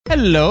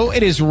Hello,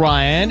 it is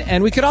Ryan,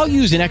 and we could all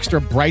use an extra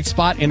bright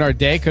spot in our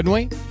day, couldn't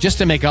we? Just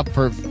to make up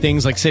for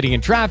things like sitting in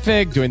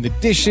traffic, doing the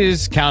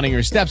dishes, counting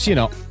your steps, you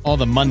know, all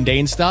the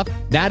mundane stuff.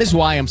 That is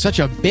why I'm such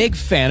a big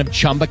fan of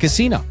Chumba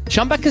Casino.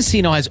 Chumba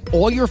Casino has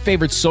all your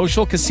favorite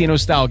social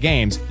casino-style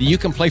games that you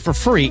can play for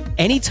free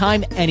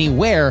anytime,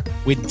 anywhere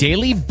with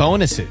daily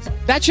bonuses.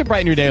 That should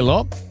brighten your day a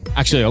little.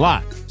 Actually, a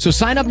lot. So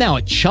sign up now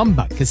at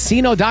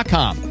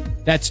ChumbaCasino.com.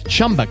 That's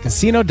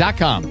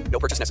ChumbaCasino.com. No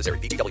purchase necessary.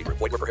 VGW Group.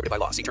 Void where prohibited by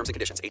law. See terms and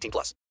conditions.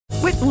 18+.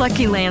 With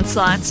Lucky Land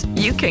Slots,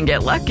 you can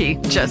get lucky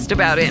just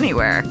about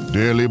anywhere.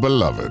 Dearly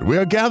beloved, we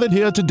are gathered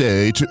here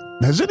today to...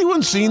 Has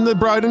anyone seen the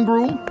bride and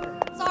groom?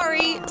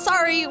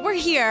 Sorry, we're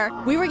here.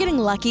 We were getting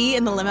lucky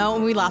in the limo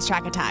and we lost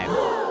track of time.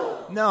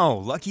 No,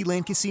 Lucky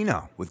Land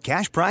Casino. With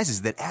cash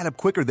prizes that add up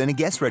quicker than a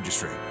guest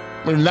registry.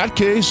 In that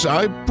case,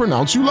 I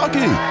pronounce you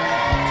lucky.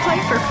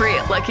 Play for free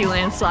at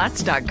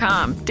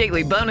LuckyLandSlots.com.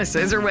 Daily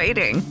bonuses are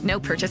waiting. No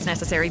purchase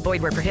necessary.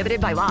 Void where prohibited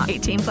by law.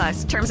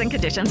 18+. Terms and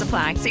conditions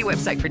apply. See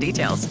website for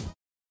details.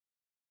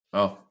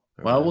 Oh,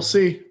 well, we'll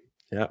see.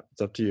 Yeah,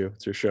 it's up to you.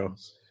 It's your show.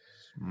 It's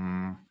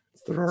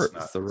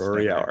the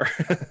Rory Hour.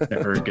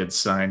 Never a good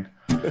sign.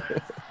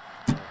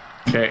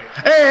 Okay.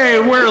 Hey,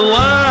 we're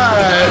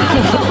live!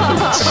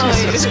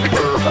 Jesus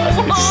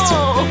Christ.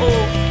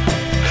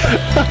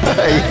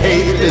 I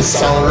hate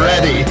this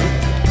already.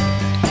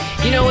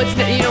 You know what's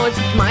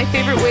my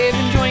favorite way of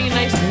enjoying a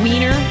nice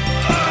wiener?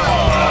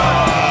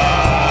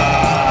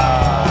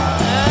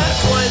 That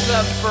was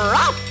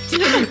abrupt.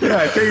 Yeah,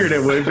 I figured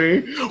it would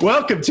be.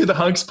 Welcome to the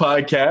Hunks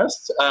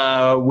Podcast.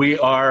 We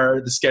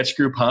are the sketch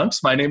group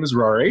Hunks. My name is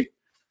Rory.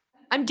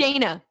 I'm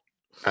Dana.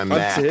 I'm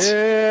Matt.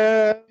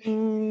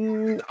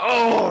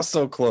 Oh,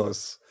 so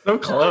close. So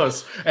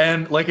close.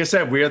 And like I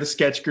said, we are the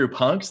sketch group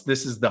Hunks.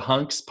 This is the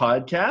Hunks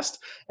Podcast.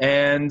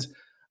 And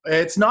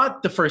it's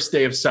not the first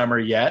day of summer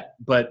yet,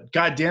 but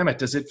God damn it,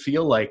 does it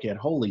feel like it?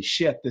 Holy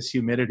shit, this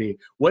humidity.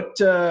 What's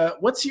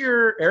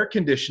your air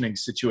conditioning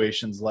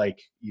situations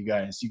like, you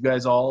guys? You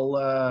guys all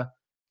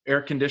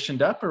air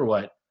conditioned up or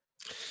what?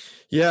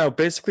 Yeah,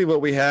 basically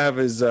what we have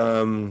is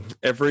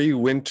every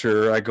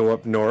winter I go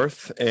up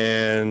north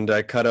and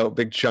I cut out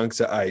big chunks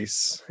of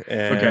ice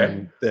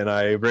and then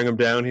I bring them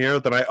down here.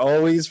 Then I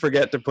always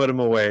forget to put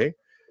them away.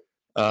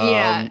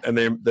 And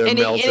they're melted. And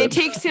it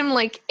takes him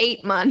like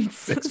 8 months.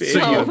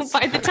 So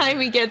by the time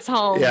he gets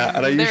home,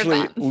 and I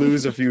usually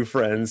lose a few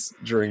friends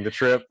during the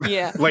trip.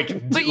 Yeah, but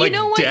you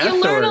know what?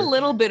 You learn a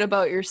little bit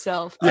about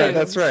yourself too. Yeah,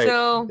 that's right.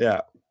 So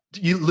yeah.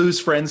 You lose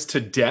friends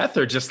to death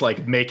or just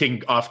like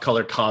making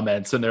off-color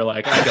comments and they're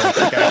like, I don't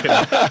think I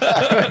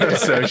can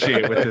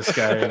associate with this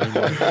guy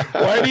anymore.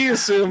 Why do you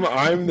assume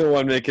I'm the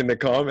one making the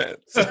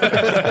comments?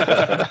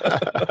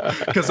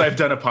 Because I've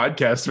done a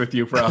podcast with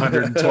you for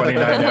 129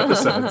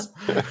 episodes.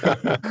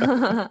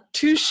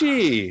 Touche.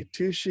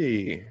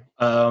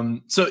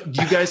 So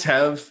do you guys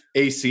have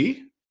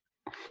AC?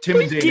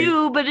 We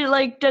do, but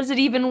does it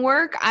even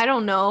work? I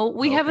don't know.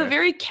 We have a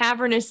very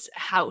cavernous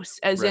house,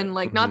 as in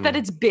not that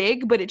it's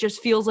big, but it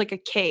just feels like a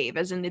cave,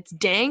 as in it's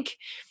dank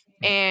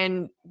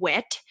and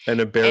wet.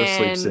 And a bear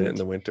sleeps in it in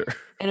the winter.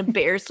 And a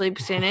bear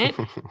sleeps in it.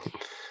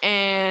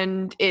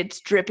 And it's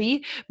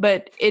drippy,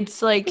 but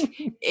it's like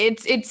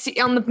it's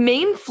on the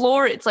main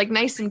floor, it's like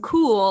nice and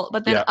cool,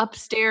 but then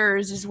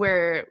upstairs is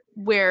where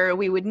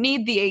we would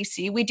need the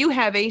AC. We do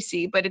have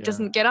AC, but it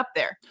doesn't get up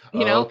there,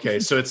 you know? Okay,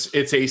 so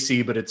it's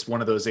AC, but it's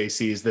one of those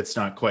ACs that's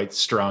not quite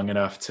strong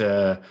enough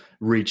to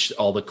reach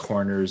all the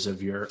corners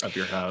of your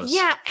house.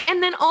 Yeah,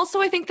 and then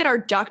also I think that our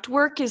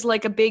ductwork is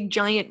like a big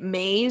giant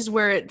maze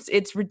where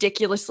it's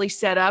ridiculously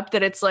set up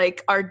that it's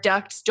like our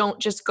ducts don't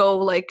just go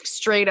like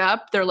straight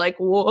up. They're like,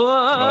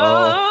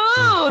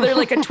 whoa. They're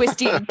like a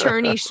twisty,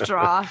 turny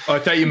straw. Oh, I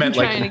thought you meant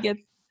like your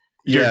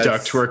Yeah,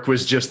 ductwork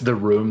was just the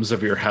rooms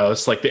of your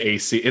house, like the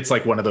AC. It's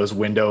like one of those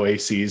window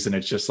ACs, and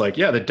it's just like,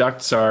 the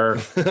ducts are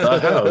the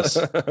house.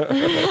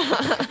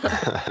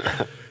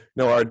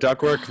 No, our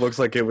ductwork looks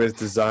like it was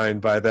designed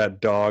by that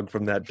dog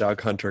from that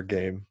Duck Hunter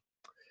game.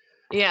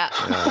 Yeah.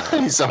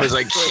 He's always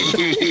like,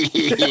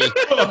 I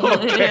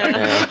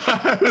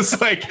was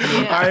like,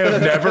 I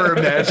have never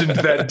imagined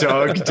that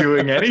dog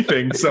doing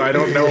anything, so I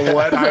don't know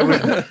what I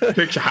would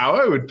picture, how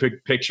I would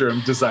picture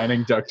him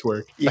designing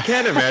ductwork. You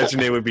can't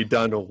imagine it would be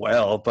done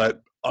well,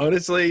 but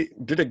honestly,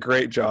 did a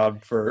great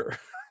job for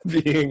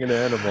being an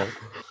animal.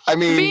 I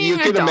mean, Being you a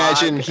can dog.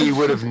 imagine he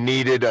would have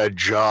needed a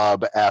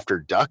job after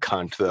duck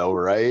hunt, though,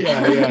 right?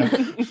 Yeah,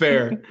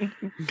 fair.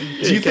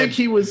 Do you think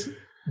he was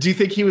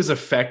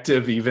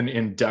effective even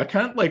in duck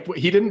hunt? Like,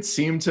 he didn't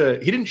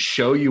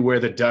show you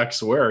where the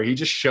ducks were. He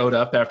just showed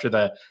up after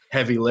the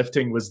heavy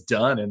lifting was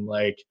done and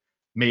like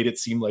made it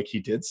seem like he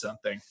did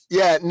something.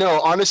 Yeah, no,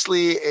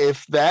 honestly,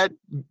 if that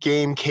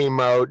game came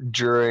out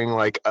during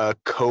like a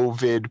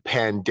COVID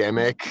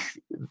pandemic,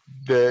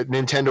 the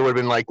Nintendo would have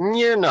been like,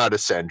 you're not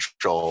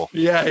essential.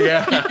 Yeah.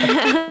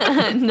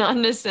 Not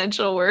an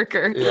essential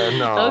worker. Yeah,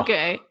 no.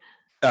 Okay.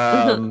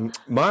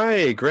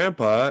 My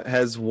grandpa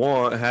has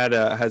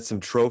had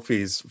some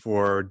trophies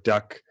for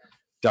duck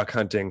duck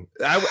hunting.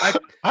 I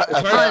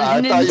thought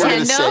you were going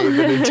to say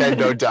the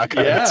Nintendo Duck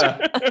Hunt.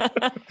 Yeah.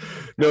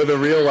 No, the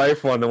real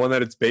life one, the one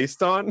that it's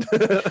based on.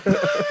 The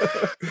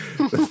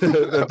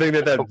thing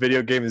that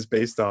video game is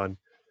based on.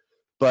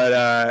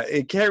 But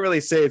it can't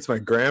really say it's my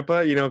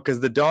grandpa, because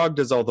the dog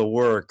does all the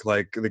work.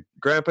 Like the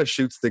grandpa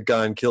shoots the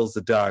gun, kills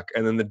the duck,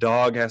 and then the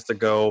dog has to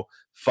go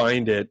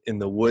find it in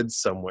the woods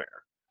somewhere.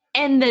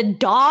 And the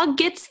dog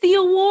gets the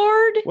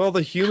award? Well,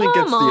 the human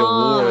gets the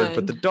award,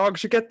 but the dog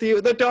should get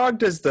the dog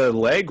does the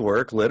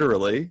legwork,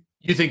 literally.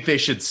 You think they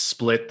should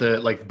split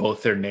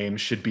both their names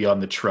should be on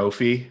the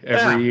trophy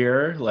every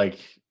year?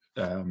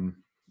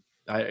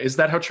 Is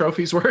that how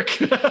trophies work?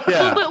 Yeah.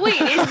 Well, but wait,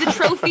 is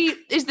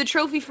the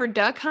trophy for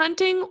duck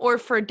hunting or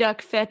for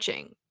duck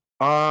fetching?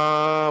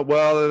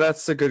 Well,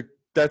 that's a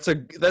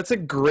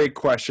great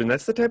question.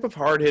 That's the type of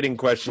hard-hitting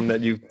question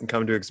that you can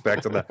come to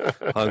expect on the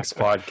Hunks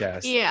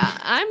podcast. Yeah,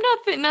 I'm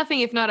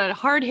nothing if not a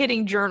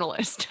hard-hitting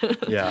journalist.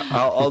 Yeah,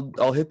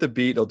 I'll hit the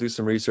beat. I'll do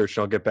some research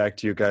and I'll get back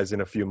to you guys in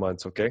a few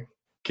months. Okay.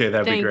 Okay,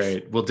 that'd Thanks. be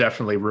great. We'll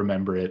definitely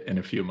remember it in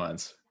a few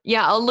months.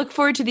 Yeah, I'll look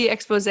forward to the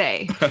expose.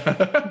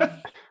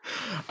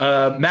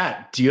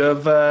 Matt, do you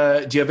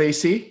have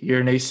AC? You're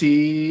an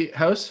AC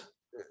house?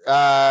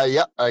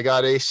 Yeah, I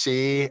got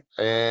AC.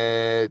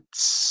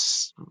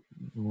 It's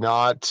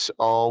not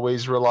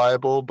always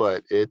reliable,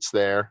 but it's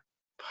there.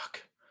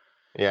 Fuck.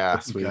 Yeah.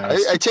 Sweet.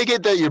 I take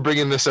it that you're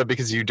bringing this up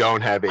because you don't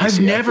have AC. I've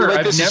never.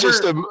 This is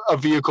just a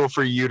vehicle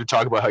for you to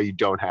talk about how you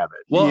don't have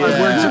it. Well,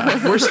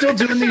 we're still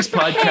doing these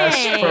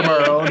podcasts from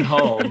our own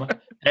home,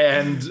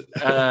 and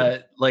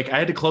I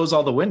had to close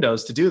all the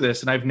windows to do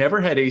this, and I've never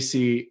had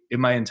AC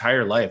in my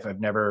entire life. I've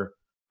never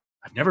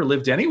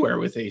lived anywhere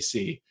with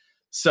AC.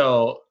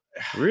 So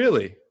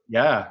really,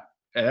 yeah.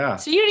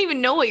 So you don't even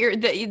know what you're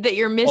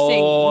missing.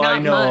 Oh, Not I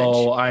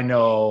know, much. I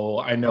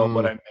know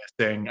what I'm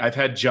missing. I've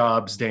had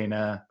jobs,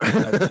 Dana.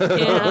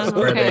 Yeah,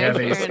 where they okay, have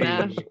fair AC.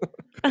 enough.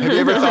 Have you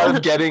ever thought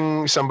of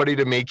getting somebody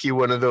to make you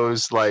one of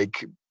those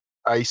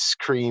ice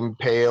cream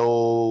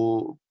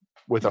pail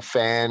with a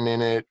fan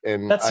in it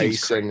and That seems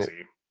ice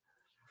crazy.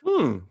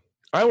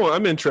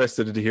 I'm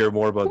interested to hear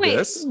more about Wait,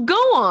 this.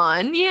 go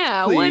on.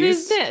 Yeah, what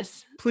is Please.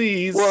 this?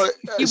 Please. Well,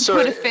 You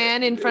put a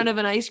fan in front of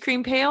an ice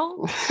cream pail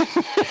with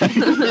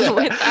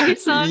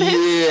ice on it?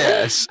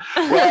 Yes.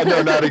 Well,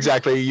 no, not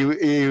exactly.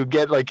 You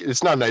get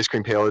it's not an ice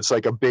cream pail. It's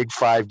like a big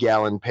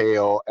 5-gallon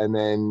pail, and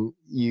then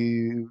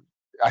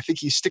I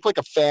think you stick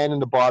a fan in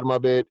the bottom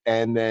of it,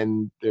 and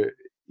then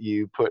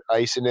you put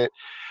ice in it.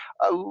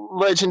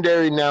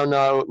 Legendary, now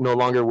no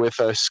longer with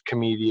us,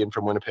 comedian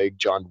from Winnipeg,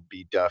 John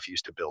B. Duff,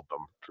 used to build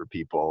them for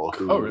people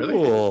who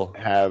Cool.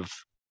 have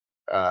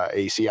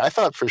AC. I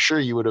thought for sure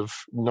you would have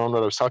known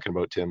what I was talking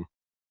about, Tim.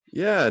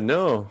 Yeah,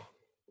 no.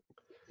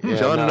 Yeah,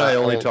 John and no, I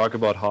only talk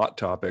about hot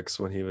topics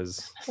when he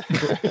was.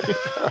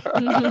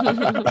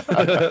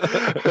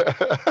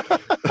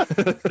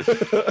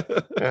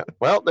 Yeah.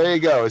 Well, there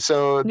you go.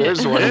 So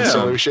there's one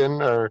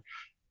solution, or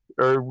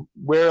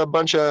wear a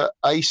bunch of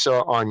ice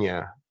on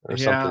you or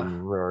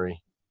something,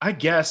 Rory. I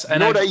guess. And you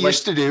know what I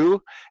used to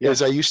do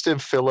is I used to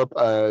fill up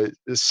a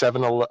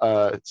 7-Up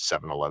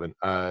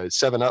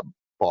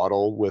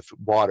bottle with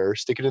water,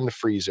 stick it in the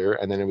freezer,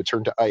 and then it would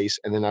turn to ice,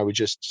 and then I would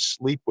just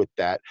sleep with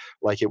that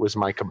like it was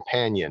my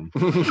companion.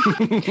 You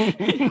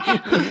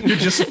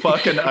just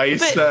fucking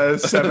ice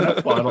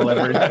 7-Up bottle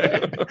every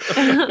day.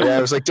 Yeah,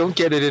 I was like, don't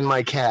get it in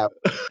my cap.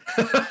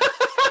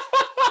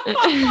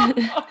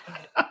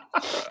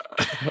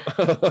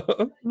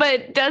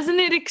 But doesn't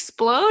it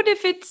explode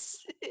if it's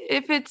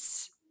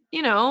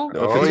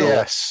Oh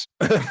yes.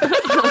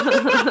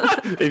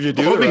 If you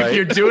do Only it right. if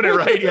you're doing it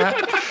right, yeah.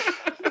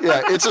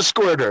 Yeah, it's a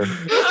squirter.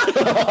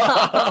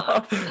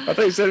 I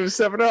thought you said it was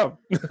 7-Up.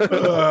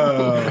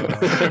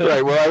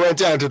 Right. Well, I went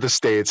down to the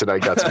States and I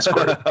got some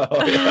squirter.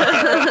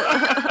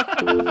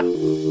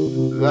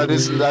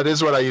 That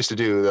is what I used to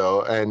do,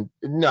 though. And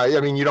no, I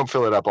mean, you don't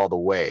fill it up all the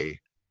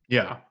way.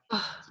 Yeah.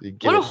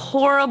 What a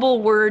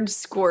horrible word,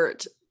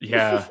 squirt.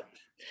 Yeah.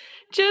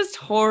 Just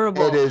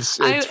horrible. It is.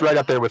 It's right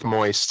up there with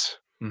moist.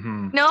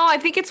 Mm-hmm. No, I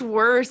think it's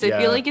worse. I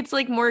feel like it's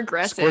more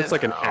aggressive. Squirt's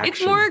like an action.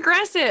 It's more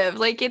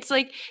aggressive. It's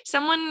like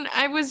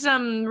I was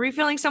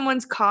refilling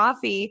someone's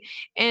coffee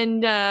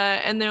and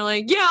they're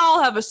like, yeah,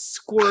 I'll have a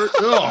squirt.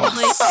 Oh,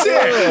 sick.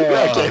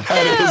 Okay,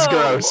 that is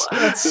gross.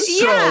 That's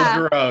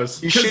so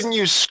gross. You shouldn't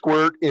use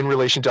squirt in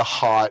relation to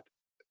hot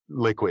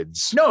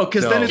liquids. No,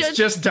 because then it's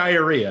just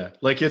diarrhea.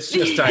 It's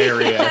just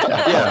diarrhea.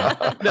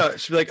 Yeah. No,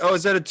 she'd be like, oh,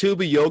 is that a tube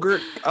of yogurt?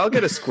 I'll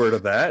get a squirt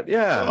of that.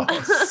 Yeah.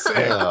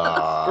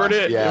 Squirt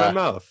it in my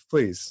mouth,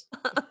 please.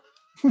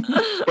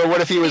 But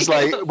what if he was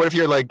like, what if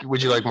you're like,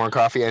 would you like more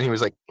coffee? And he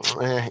was like,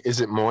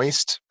 is it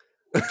moist?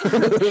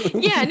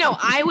 Yeah, no,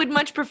 I would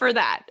much prefer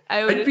that.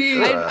 I would,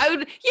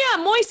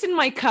 moisten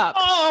my cup.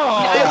 Oh,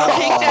 I would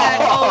take that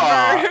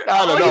over.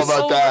 I don't know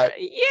about that.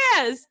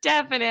 Yes,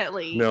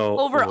 definitely. No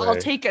over. way. I'll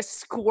take a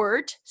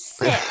squirt.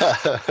 Sip.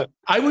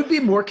 I would be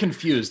more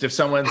confused if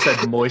someone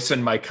said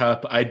moisten my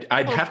cup. I'd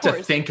have to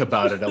think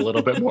about it a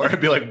little bit more. I'd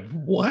be like,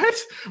 what?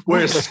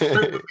 Whereas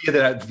squirt would be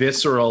that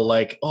visceral,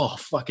 like, oh,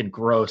 fucking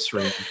gross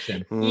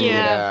reaction.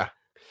 Yeah.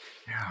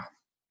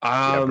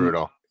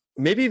 Brutal.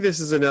 Maybe this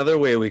is another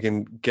way we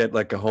can get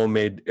like a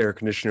homemade air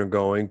conditioner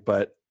going,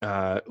 but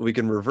we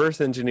can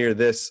reverse engineer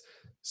this.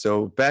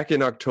 So back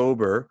in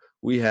October,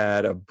 we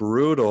had a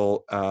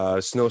brutal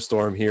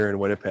snowstorm here in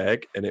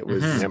Winnipeg, and it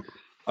was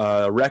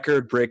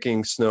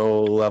record-breaking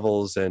snow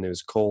levels, and it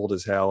was cold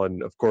as hell.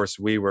 And of course,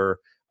 we were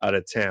out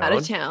of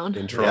town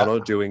in Toronto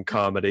doing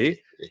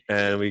comedy,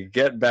 and we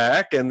get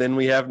back, and then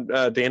we have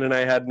Dan and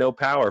I had no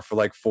power for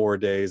like 4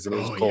 days, and it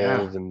was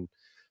cold and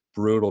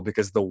brutal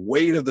because the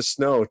weight of the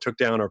snow took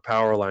down our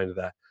power line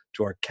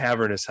to our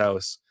cavernous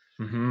house.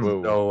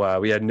 So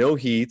we had no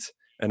heat,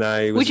 and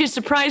which is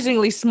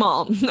surprisingly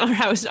small.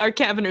 Our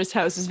cavernous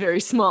house is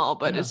very small,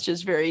 but it's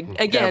just very,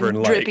 again,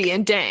 Cavern-like. drippy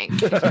and dank.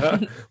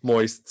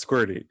 Moist,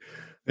 squirty.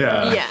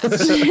 Yeah. Yes.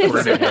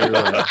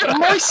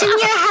 Moisten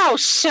your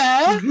house,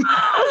 sir.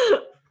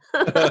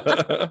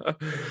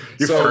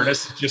 Your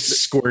furnace is just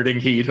squirting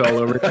heat all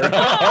over there.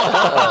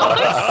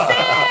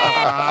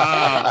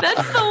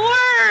 That's the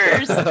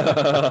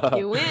worst.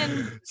 You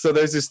win. So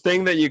there's this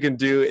thing that you can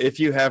do if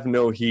you have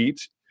no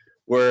heat,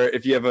 where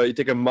if you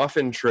take a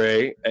muffin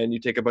tray and you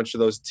take a bunch of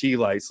those tea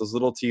lights, those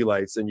little tea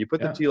lights, and you put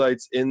the tea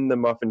lights in the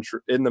muffin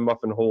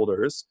muffin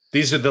holders.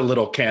 These are the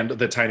little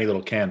the tiny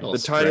little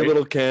candles. The tiny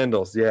little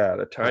candles,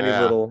 the tiny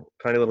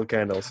little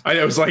candles.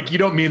 I was like, you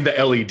don't mean the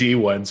LED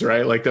ones,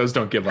 right? Like those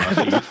don't give off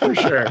heat for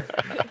sure.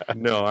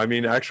 No, I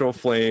mean actual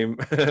flame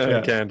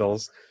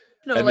candles.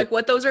 No, and like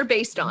what those are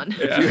based on.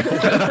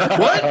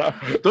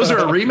 What? Those are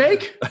a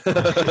remake?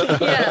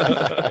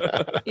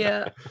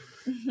 Yeah.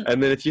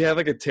 And then if you have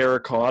like a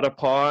terracotta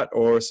pot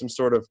or some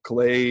sort of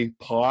clay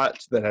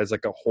pot that has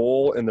like a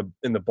hole in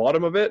the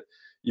bottom of it,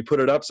 you put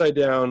it upside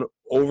down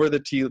over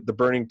the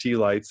burning tea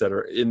lights that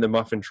are in the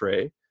muffin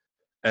tray,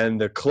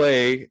 and the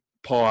clay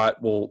pot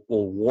will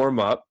warm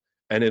up,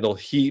 and it'll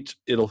heat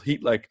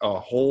like a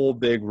whole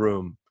big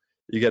room.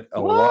 You get a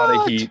lot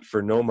of heat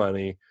for no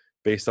money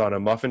based on a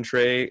muffin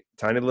tray,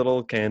 tiny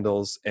little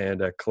candles,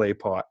 and a clay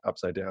pot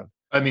upside down.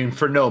 I mean,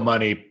 for no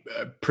money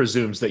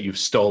presumes that you've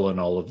stolen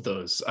all of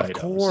those items.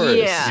 Of course.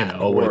 Yeah.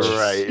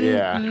 Right,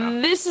 yeah.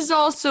 This is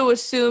also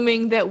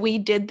assuming that we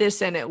did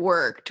this and it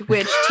worked,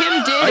 which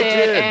Tim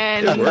did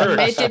and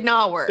it did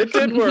not work. It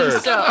did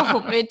work.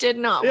 So it did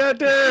not work. Yeah, it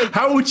did.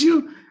 How would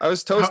you? I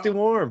was toasty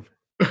warm.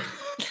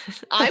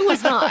 I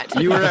was not.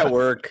 You were at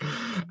work.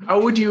 How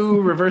would you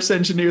reverse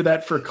engineer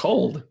that for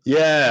cold?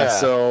 Yeah,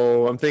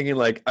 so I'm thinking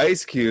like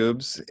ice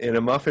cubes in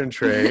a muffin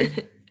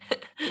tray,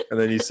 and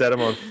then you set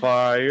them on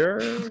fire,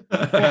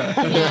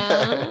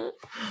 and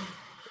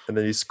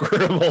then you squirt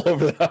them all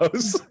over the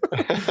house.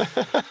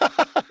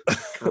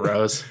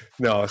 Gross.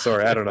 No,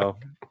 sorry, I don't know.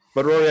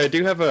 But Rory, I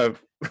do have an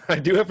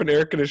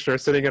air conditioner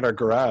sitting in our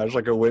garage,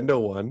 like a window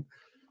one.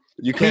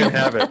 You can't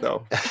have it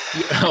though.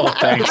 Oh,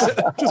 thanks.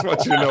 Just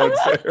want you to know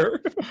it's there.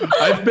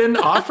 I've been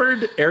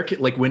offered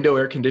window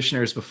air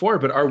conditioners before,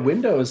 but our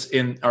windows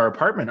in our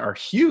apartment are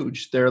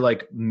huge. They're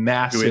like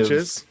massive. 2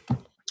 inches?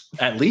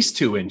 At least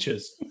 2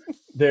 inches.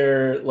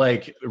 They're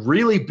like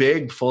really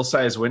big,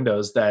 full-size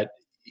windows that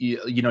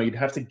you'd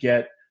have to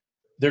get.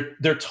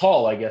 They're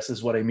tall, I guess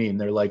is what I mean.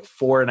 They're like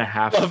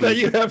 4.5 feet. That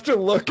you have to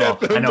look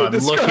at them. I know. I'm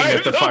looking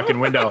at the them. fucking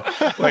window.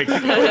 Like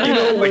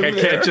I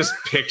can't just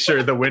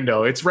picture the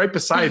window. It's right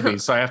beside me,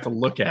 so I have to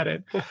look at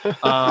it.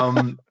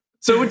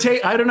 So it would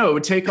take, I don't know, it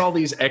would take all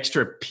these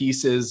extra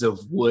pieces of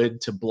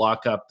wood to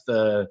block up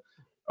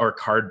or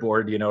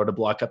cardboard, to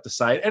block up the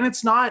side. And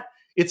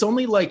it's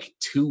only like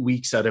 2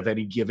 weeks out of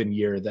any given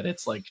year that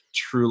it's like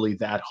truly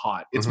that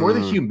hot. It's more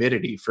the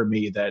humidity for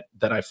me that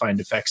I find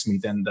affects me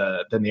than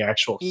the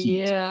actual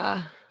heat.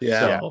 Yeah.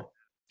 So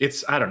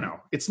I don't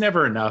know. It's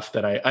never enough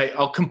that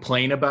I'll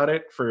complain about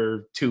it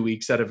for 2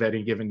 weeks out of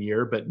any given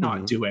year, but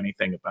not do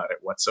anything about it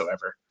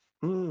whatsoever.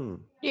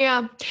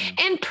 Yeah.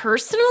 And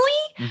personally,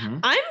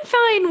 I'm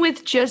fine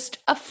with just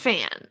a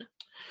fan.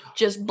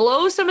 Just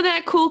blow some of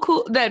that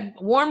that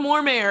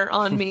warm air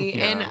on me,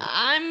 and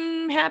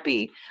I'm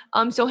happy.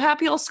 I'm so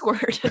happy I'll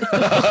squirt.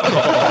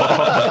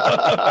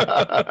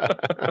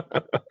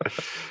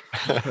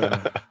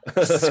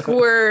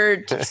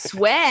 Squirt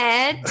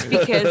sweat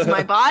because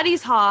my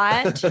body's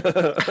hot.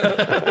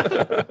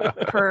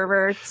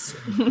 Perverts.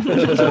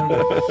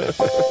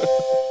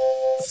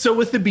 So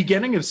with the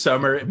beginning of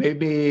summer, it made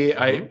me,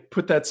 I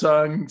put that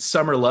song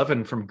Summer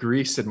Lovin' from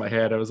Grease in my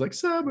head. I was like,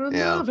 Summer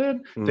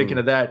Lovin', thinking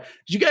of that.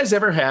 Did you guys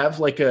ever have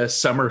like a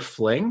summer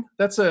fling?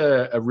 That's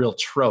a real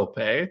trope,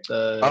 eh?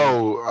 Okay.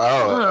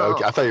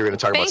 I thought you were going to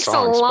talk about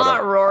songs. Thanks a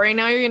lot, Rory.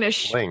 Now you're going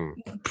to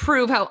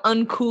prove how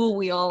uncool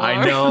we all are.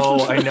 I know.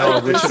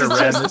 We should have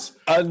read this.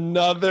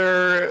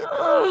 Another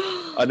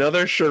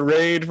Another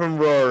charade from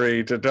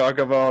Rory to talk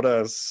about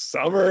a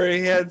summer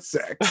he had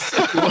sex.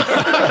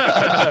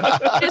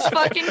 Just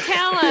fucking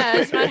tell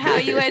us about how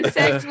you had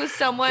sex with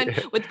someone,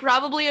 with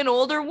probably an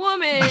older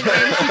woman,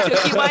 and she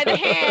took you by the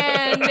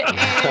hand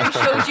and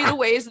showed you the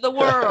ways of the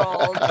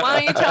world. Why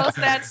don't you tell us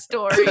that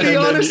story? To be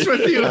honest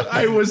with you,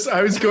 I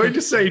was going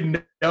to say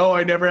no,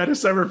 I never had a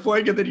summer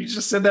fling, and then you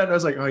just said that, and I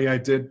was like, oh yeah, I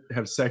did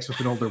have sex with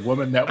an older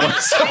woman that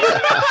once.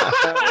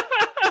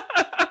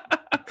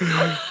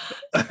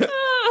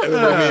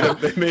 And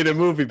they made a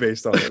movie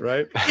based on it,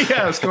 right?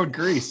 Yeah, it's called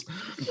Grease.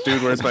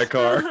 Dude, where's my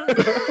car?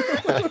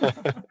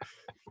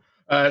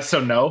 So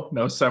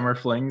no summer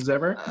flings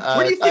ever.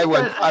 What do you think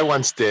I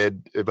once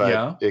did,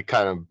 but it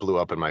kind of blew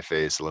up in my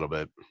face a little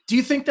bit. Do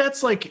you think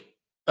that's like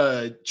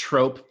a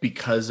trope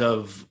because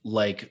of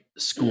like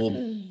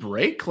school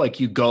break? Like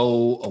you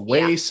go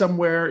away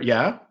somewhere?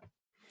 Yeah.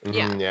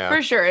 Yeah,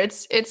 for sure.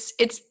 It's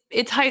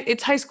high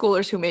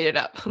schoolers who made it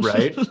up.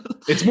 Right.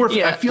 It's more,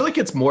 I feel like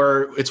it's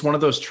one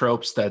of those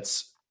tropes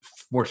that's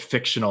more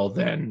fictional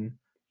than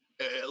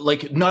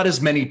like not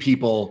as many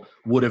people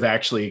would have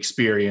actually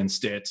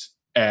experienced it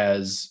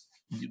as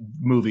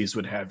movies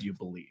would have you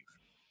believe.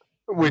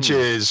 Which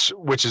is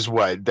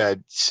what that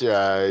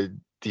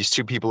these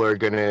two people are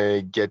going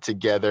to get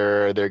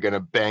together. They're going to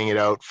bang it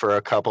out for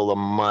a couple of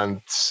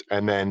months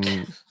and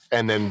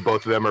then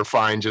both of them are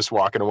fine just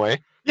walking away.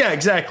 Yeah,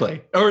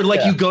 exactly. Or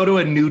like you go to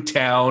a new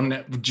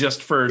town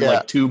just for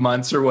like 2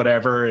 months or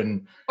whatever,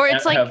 and or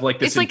it's like have like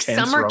this it's like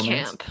summer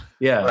romance. camp.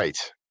 Yeah, right.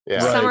 Yeah,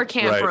 summer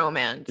camp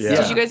romance. Yeah.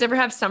 Did you guys ever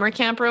have summer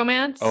camp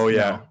romance? Oh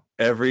yeah,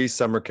 every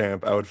summer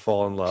camp I would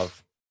fall in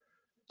love.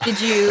 Did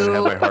you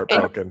have my heart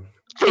broken?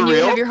 And you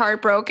have your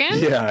heart broken?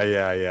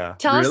 Yeah.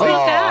 Tell us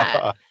about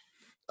that.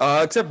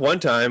 Except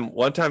one time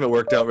it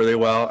worked out really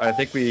well. I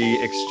think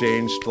we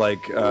exchanged like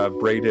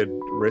braided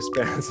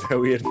wristbands that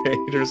we had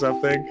made or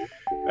something.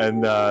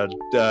 And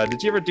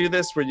did you ever do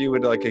this where you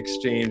would like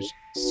exchange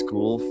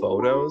school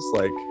photos?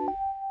 Like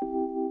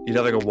you'd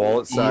have like a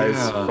wallet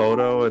size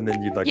photo and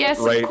then you'd like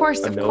write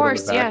a note on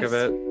the back of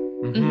it.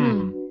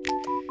 Mm-hmm.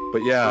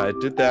 But yeah, I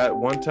did that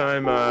one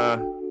time. I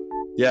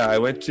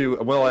went to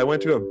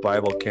a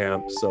Bible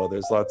camp, so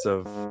there's lots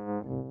of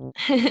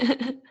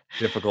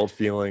difficult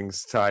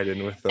feelings tied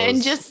in with those,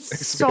 and just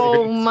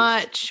so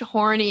much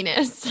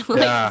horniness.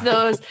 Like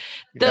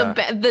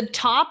the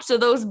tops of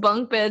those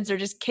bunk beds are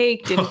just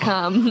caked in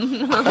cum.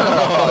 You want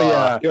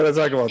to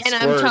talk about and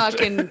squirt. I'm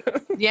talking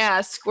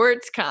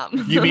squirts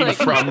cum. You mean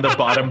from the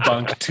bottom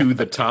bunk to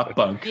the top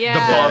bunk?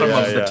 Yeah, the bottom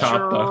of the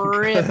top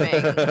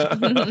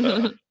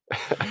bunk.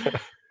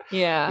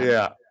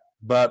 Yeah.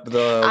 But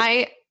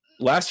the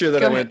last year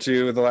that I went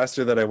to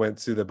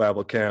the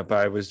Bible camp,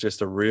 I was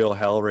just a real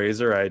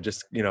hellraiser. I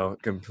just,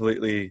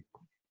 completely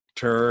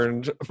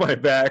turned my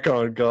back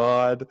on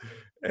God.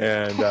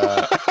 And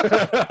I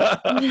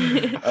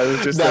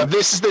was just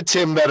this is the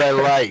Tim that I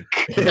like.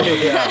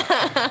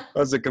 It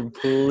was a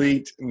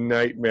complete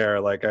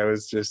nightmare. Like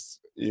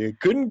you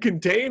couldn't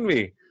contain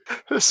me.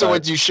 So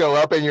when you show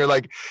up and you're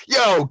like,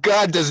 yo,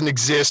 God doesn't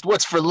exist.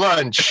 What's for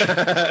lunch?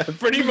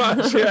 Pretty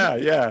much.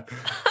 Yeah.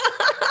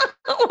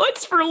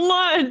 What's for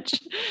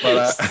lunch?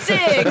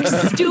 Sick.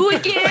 Stew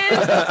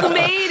again? Who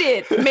made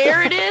it?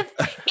 Meredith?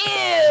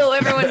 Ew.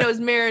 Everyone knows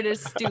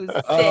Meredith's stew is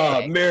sick.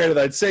 Oh, Meredith,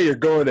 I'd say you're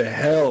going to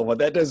hell, but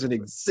that doesn't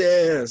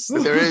exist.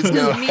 There is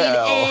no mean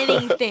hell.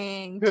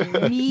 anything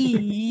to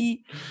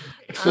me.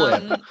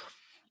 Flip.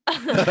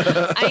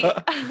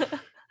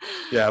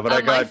 Yeah, but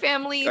I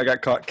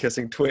got caught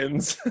kissing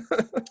twins.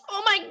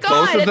 Oh my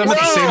God. Both of them at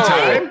the same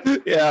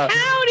time? Yeah.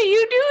 How do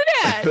you do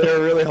that? They're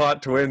really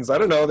hot twins. I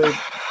don't know. They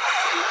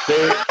we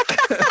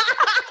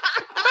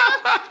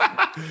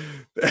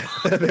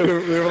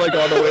were like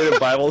on the way to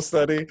Bible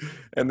study,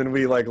 and then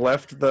we like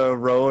left the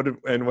road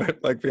and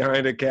went like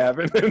behind a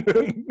cabin, and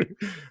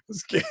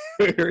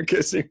we were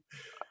kissing,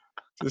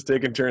 just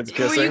taking turns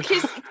kissing. Were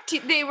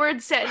you they were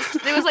said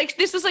it was like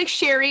this was like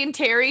Sherry and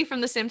Terry from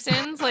The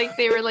Simpsons, like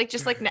they were like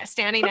just like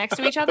standing next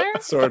to each other.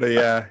 Sort of,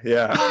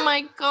 yeah. Oh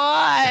my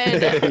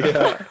God.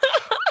 Yeah.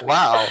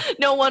 Wow.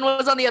 No one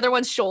was on the other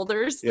one's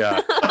shoulders.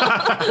 Yeah.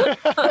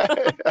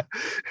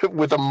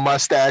 With a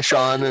mustache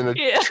on and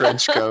a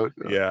trench coat.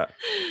 Yeah.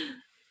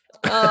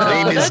 Oh,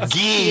 name is that's Guy.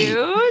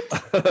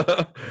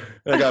 cute.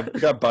 I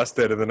got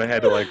busted, and then I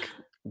had to like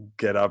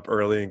get up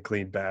early and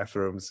clean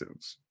bathrooms. It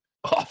was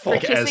awful. For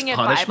kissing at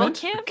Bible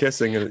camp?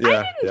 Kissing, I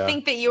didn't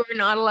think that you were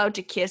not allowed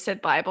to kiss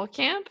at Bible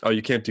camp. Oh,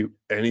 you can't do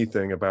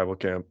anything at Bible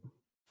camp.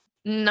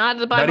 Not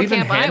the Bible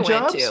camp I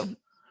went to.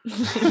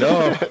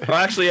 No,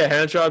 actually,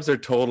 hand jobs they're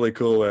totally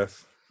cool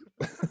with.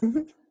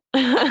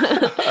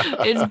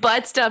 It's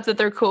butt stuff that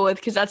they're cool with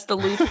because that's the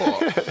loophole.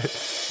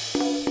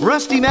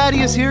 Rusty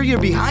Maddie is here, your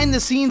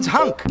behind-the-scenes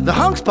hunk. The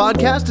Hunks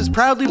podcast is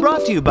proudly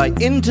brought to you by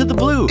Into the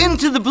Blue.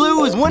 Into the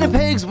Blue is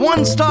Winnipeg's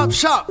one-stop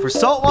shop for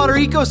saltwater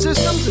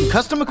ecosystems and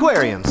custom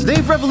aquariums.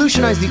 They've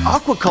revolutionized the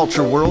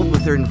aquaculture world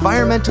with their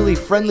environmentally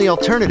friendly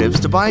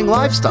alternatives to buying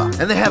livestock.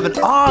 And they have an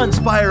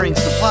awe-inspiring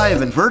supply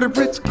of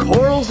invertebrates,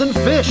 corals, and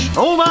fish.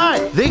 Oh my!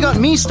 They got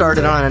me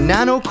started on a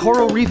nano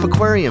coral reef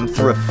aquarium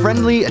through a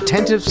friendly,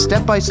 attentive,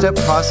 step-by-step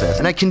process,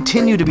 and I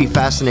continue to be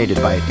fascinated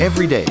by it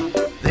every day.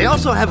 They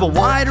also have a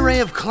wide array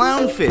of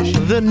clownfish,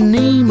 the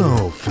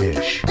Nemo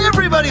fish.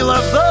 Everybody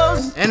loves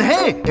those! And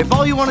hey, if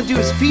all you want to do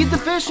is feed the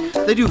fish,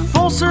 they do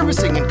full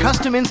servicing and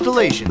custom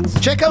installations.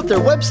 Check out their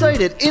website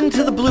at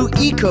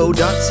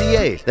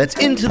intotheblueeco.ca. That's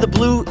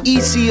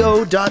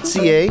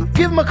intotheblueeco.ca.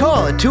 Give them a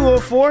call at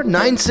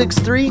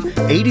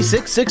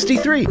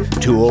 204-963-8663.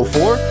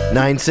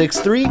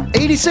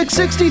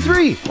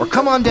 204-963-8663. Or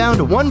come on down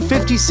to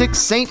 156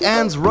 St.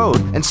 Anne's Road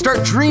and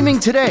start dreaming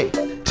today.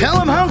 Tell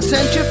them Hunk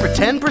sent you for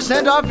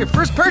 10% off your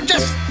first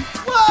purchase.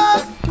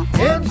 What?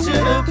 Into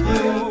the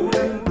blue.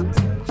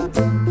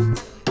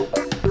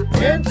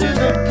 Into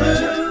the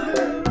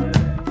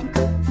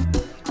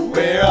blue.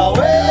 We're all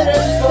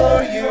waiting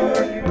for you.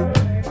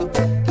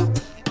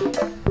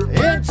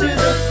 Into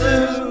the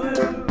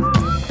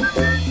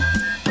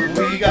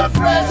blue. We got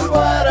fresh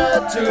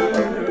water too.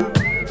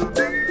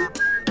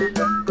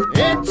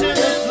 Into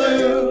the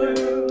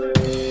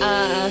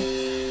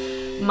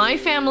My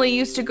family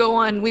used to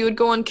we would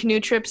go on canoe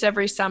trips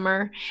every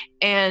summer,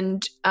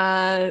 and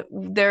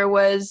there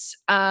was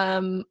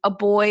a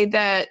boy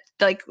that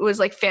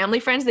was family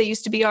friends. They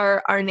used to be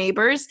our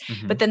neighbors,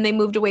 but then they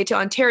moved away to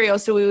Ontario,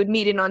 so we would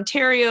meet in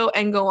Ontario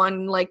and go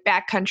on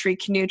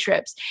backcountry canoe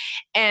trips.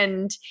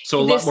 And so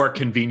a lot more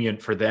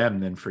convenient for them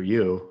than for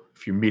you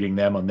if you're meeting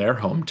them on their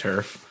home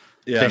turf.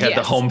 Yeah. They had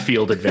the home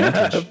field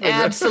advantage.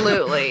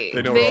 Absolutely.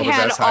 They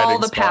had all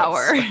the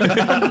power.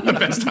 The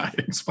best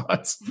hiding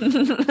spots.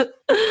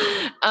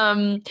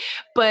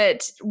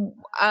 But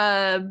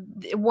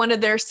one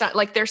of their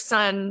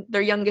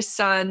their youngest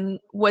son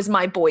was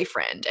my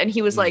boyfriend, and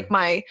he was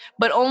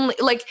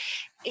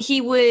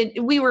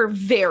we were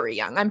very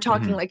young. I'm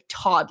talking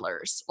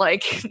toddlers.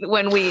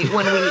 When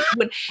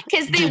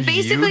because they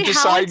basically he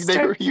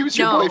was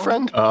your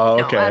boyfriend?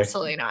 Oh, okay. No,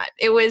 absolutely not.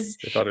 We were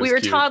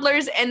cute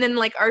toddlers, and then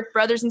our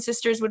brothers and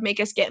sisters would make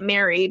us get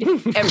married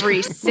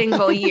every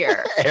single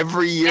year.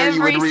 Every year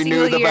you would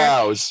renew the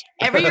vows.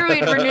 Every year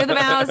we'd renew the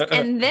vows,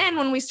 and then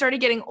when we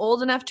started getting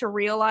old enough to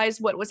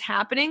realize what was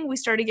happening, we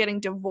started getting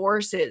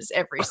divorces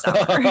every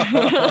summer.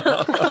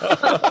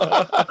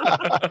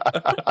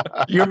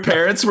 Your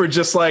parents were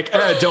just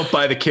don't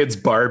buy the kids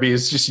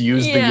Barbies, just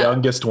use the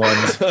youngest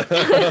ones.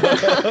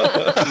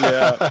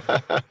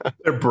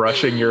 They're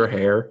brushing your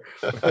hair.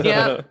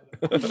 Yeah.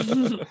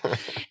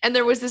 And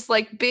there was this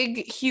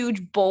big,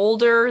 huge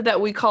boulder that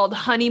we called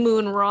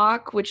Honeymoon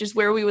Rock, which is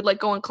where we would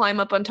go and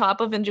climb up on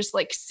top of and just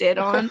sit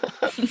on.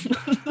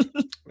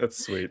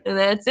 That's sweet. And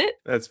that's it.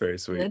 That's very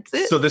sweet. That's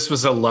it. So this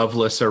was a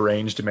loveless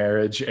arranged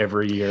marriage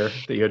every year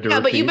that you had to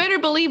repeat? But you better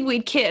believe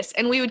we'd kiss,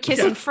 and we would kiss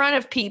in front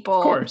of people,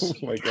 of course,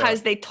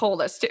 because they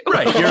told us to.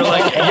 Right. You're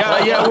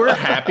yeah, we're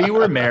happy,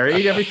 we're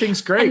married,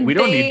 everything's great. And we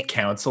don't need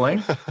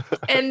counseling.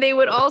 And they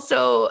would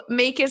also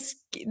make us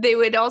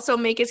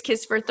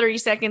kiss for 30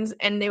 seconds,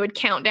 and they would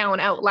count down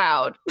out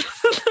loud.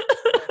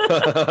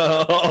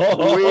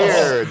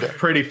 Weird.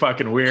 Pretty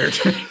fucking weird.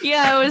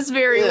 Yeah, it was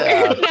very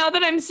weird. Now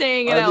that I'm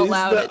saying it out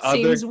loud, it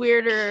seems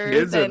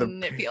weirder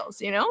than it feels,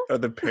 Are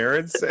the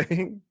parents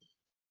saying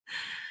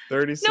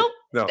 30 seconds? Nope.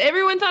 No.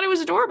 Everyone thought it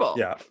was adorable.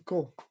 Yeah,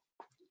 cool.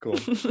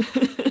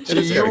 So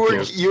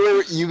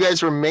you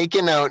guys were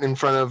making out in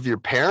front of your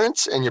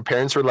parents, and your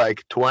parents were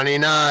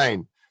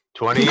 29,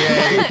 28,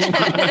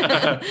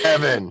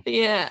 7.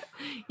 Yeah,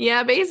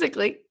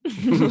 basically.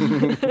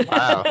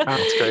 Wow,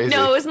 that's crazy.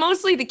 No, it was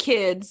mostly the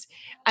kids.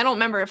 I don't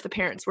remember if the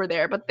parents were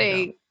there, but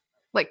they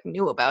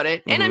knew about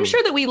it. And I'm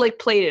sure that we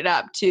played it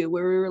up too,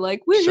 where we were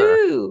woohoo.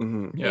 Sure.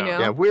 Mm-hmm.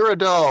 Yeah, we're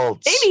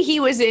adults. Maybe he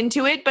was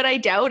into it, but I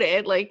doubt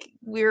it.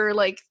 We were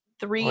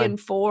 3 and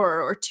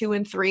 4 or 2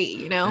 and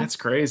 3, That's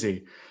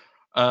crazy.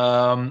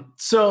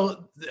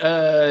 So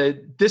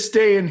this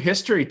day in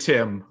history,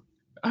 Tim,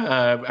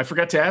 I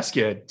forgot to ask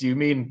you, do you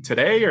mean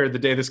today or the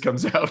day this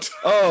comes out?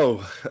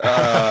 Oh,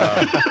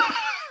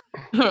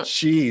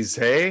 jeez,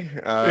 hey?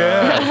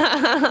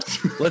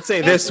 Let's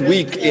say this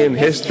week in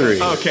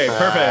history. Okay,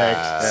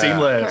 perfect.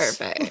 Seamless.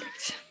 Perfect.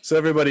 So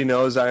everybody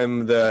knows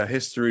I'm the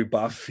history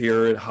buff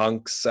here at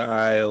Hunks.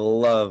 I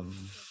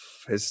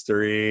love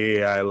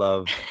history. I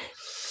love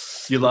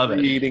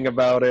reading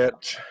about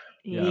it.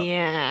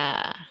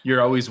 Yeah.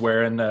 You're always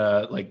wearing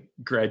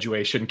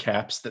graduation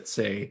caps that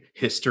say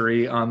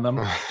history on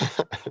them.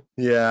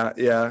 Yeah.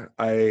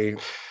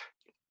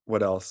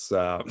 What else?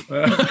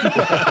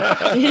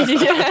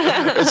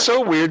 It's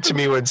so weird to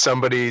me when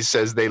somebody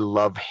says they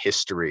love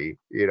history.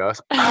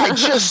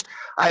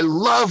 I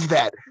love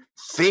that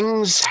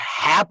things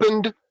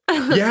happened.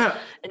 Yeah.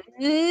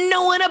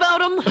 Knowing about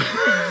them.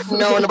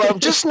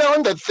 Just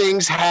knowing that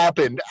things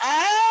happened.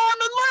 I'm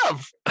in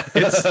have.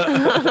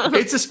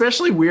 It's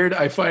especially weird,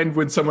 I find,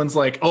 when someone's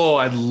like, oh,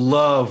 I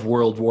love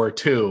World War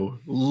II.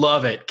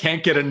 Love it.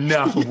 Can't get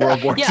enough of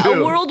World War II. Yeah,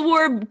 a World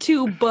War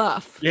II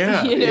buff.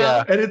 Yeah. You know?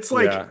 Yeah. And it's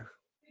like,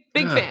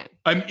 Big fan.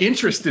 I'm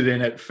interested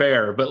in it,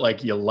 fair, but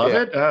like, you love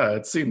it?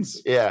 It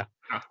seems. Yeah.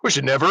 Wish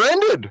it never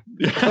ended.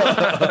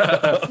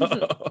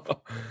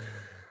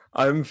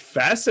 I'm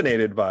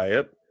fascinated by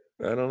it.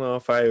 I don't know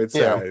if I would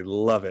say I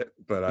love it,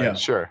 but I'm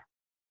sure.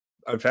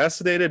 I'm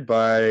fascinated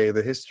by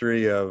the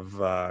history of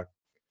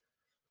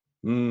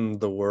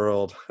the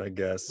world, I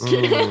guess.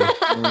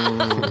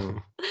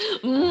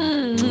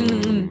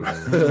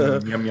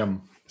 Yum,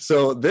 yum.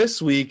 So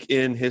this week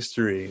in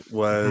history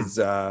was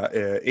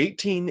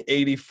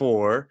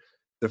 1884.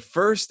 The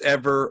first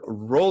ever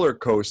roller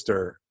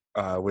coaster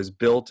was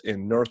built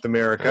in North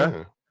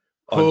America.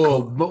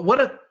 But what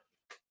a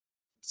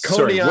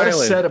Coney Island. What a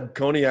set of,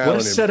 Coney what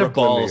Island a set in of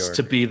Brooklyn, New balls York.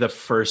 to be the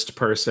first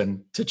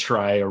person to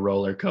try a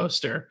roller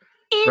coaster.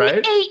 In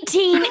right?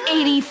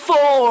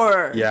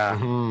 1884.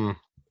 Yeah.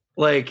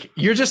 Like,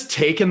 you're just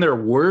taking their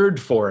word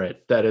for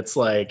it that it's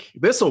like,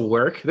 this will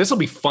work. This will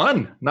be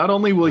fun. Not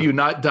only will you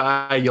not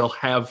die, you'll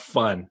have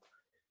fun.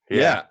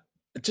 Yeah.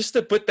 Just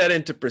to put that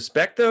into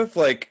perspective,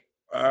 like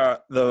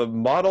the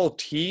Model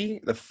T,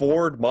 the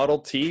Ford Model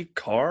T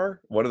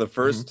car, one of the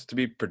first to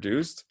be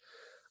produced,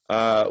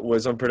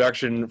 was on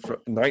production from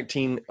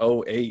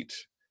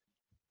 1908.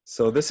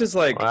 So this is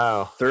like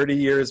 30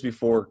 years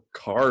before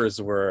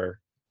cars were.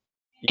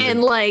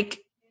 And like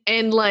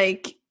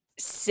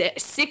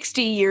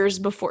 60 years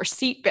before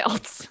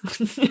seatbelts.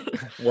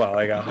 Well,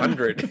 like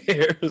 100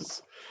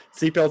 years.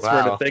 Seatbelts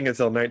weren't a thing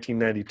until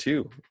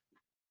 1992.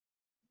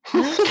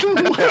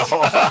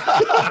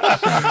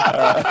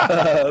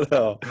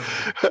 No.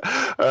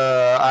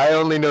 I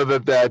only know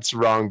that that's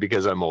wrong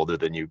because I'm older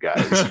than you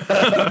guys.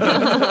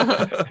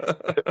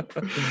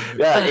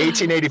 Yeah,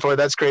 1884.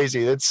 That's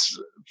crazy. It's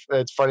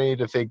funny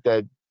to think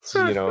that,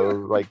 you know,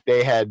 like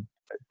they had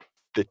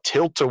the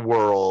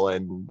tilt-a-whirl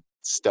and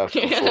stuff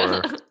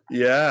before.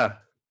 Yeah.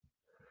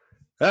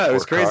 It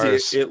was crazy.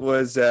 Cars. It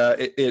was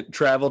it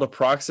traveled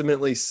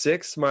approximately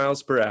 6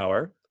 miles per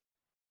hour.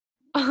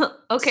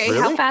 Okay,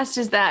 Really? how fast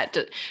is that?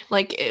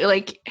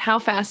 Like how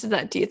fast is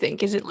that, do you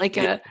think? Is it like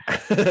a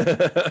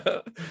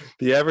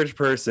The average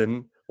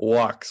person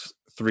walks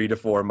 3 to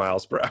 4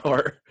 miles per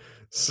hour.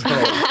 So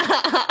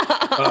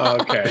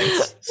Okay.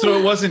 So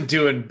it wasn't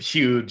doing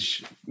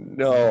huge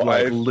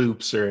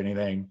loops or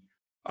anything.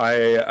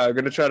 I'm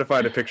going to try to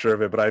find a picture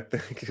of it, but I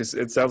think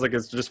it sounds like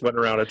it's just went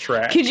around a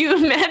track. Could you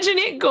imagine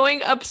it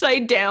going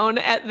upside down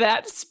at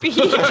that speed?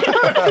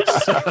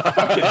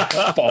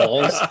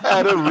 Falls.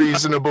 At a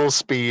reasonable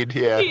speed,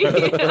 yeah.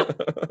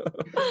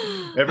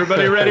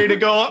 Everybody ready to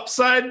go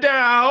upside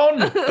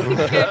down? Fun!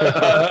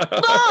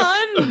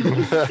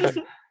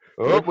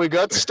 Oh, we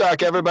got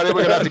stuck. Everybody,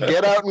 we're going to have to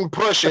get out and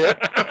push it.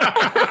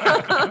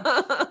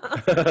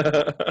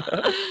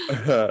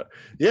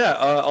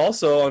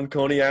 Also on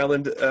Coney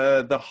Island,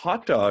 the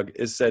hot dog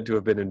is said to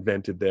have been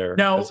invented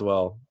there as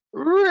well.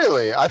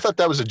 Really? I thought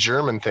that was a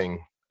German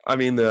thing. I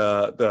mean,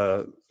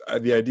 the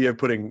idea of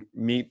putting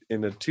meat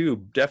in a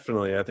tube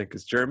definitely, I think,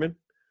 is German.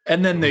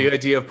 And then the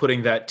idea of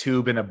putting that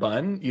tube in a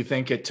bun, you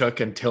think it took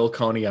until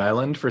Coney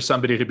Island for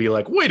somebody to be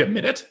like, wait a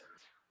minute,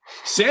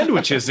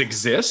 sandwiches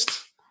exist.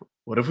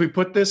 What if we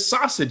put this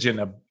sausage in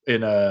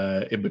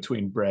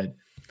between bread?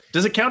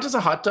 Does it count as a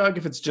hot dog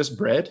if it's just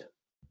bread?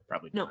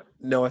 Probably not.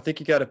 No, I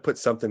think you got to put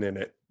something in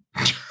it.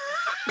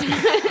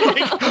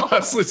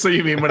 So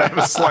you mean when I have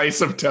a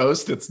slice of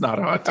toast, it's not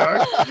a hot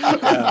dog?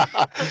 Yeah.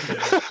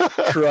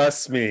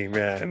 Trust me,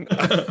 man.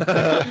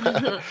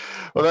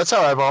 Well, that's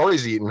how I've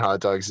always eaten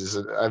hot dogs. Is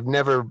I've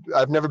never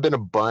been a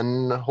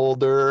bun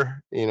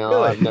holder. You know,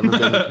 Really?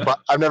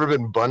 I've never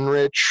been bun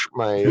rich.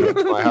 My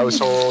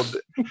household,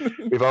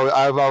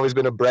 I've always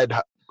been a bread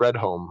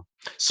home.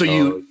 So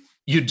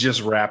you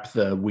just wrap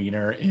the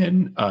wiener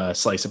in a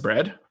slice of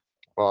bread?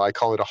 Well, I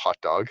call it a hot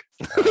dog,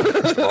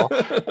 first of all.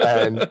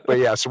 But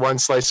yeah, so one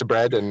slice of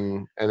bread,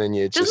 and then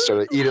you just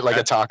sort of eat it like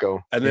a taco.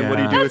 And then what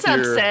do you do That's with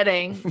your...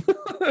 upsetting.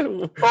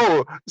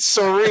 Oh,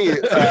 sorry,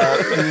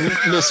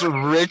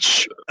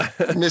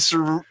 Miss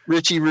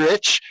Richie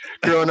Rich,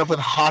 growing up with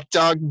hot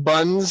dog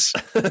buns.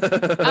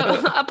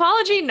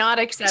 Apology not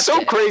accepted.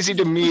 So crazy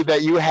to me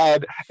that you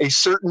had a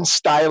certain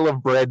style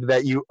of bread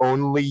that you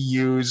only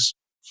use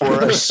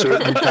for a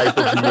certain type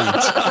of meat.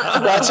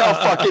 That's how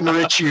fucking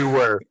rich you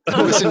were.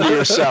 Listen to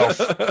yourself.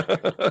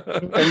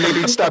 And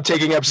maybe stop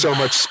taking up so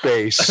much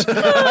space.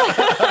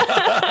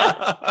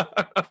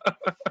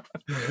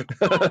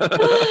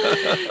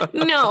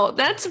 No,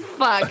 that's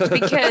fucked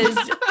because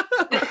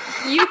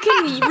you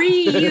can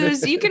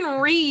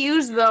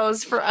reuse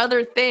those for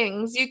other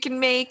things. You can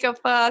make a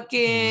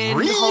fucking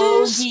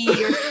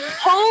hoagie.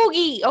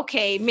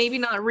 Okay, maybe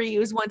not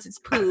reuse once it's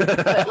poop,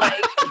 but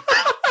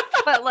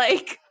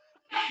like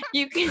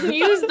You can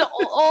use the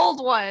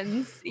old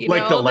ones,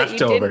 Like the that you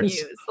didn't leftovers.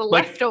 use. The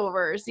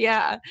leftovers,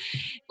 yeah.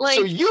 Like,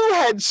 so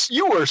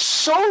you were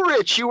so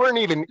rich you weren't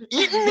even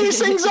eating these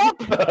things up?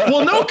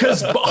 Well, no,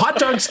 because hot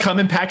dogs come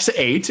in packs of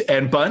 8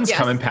 and buns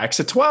come in packs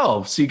of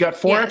 12. So you got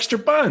 4 extra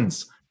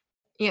buns.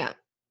 Yeah.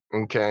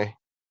 Okay.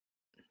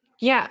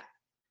 Yeah.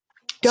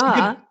 So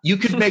Duh. you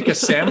could make a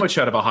sandwich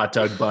out of a hot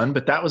dog bun,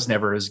 but that was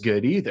never as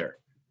good either.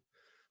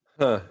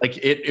 Like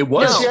it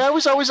was. See, I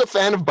was always a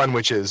fan of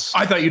bunwiches.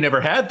 I thought you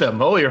never had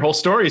them. Oh, your whole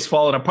story is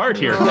falling apart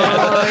here.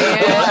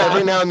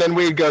 Every now and then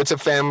we'd go to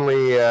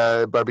family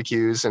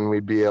barbecues and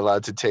we'd be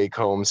allowed to take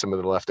home some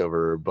of the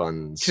leftover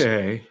buns.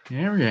 Okay,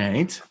 all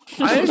right.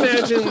 I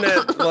imagine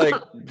that like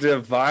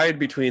divide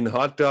between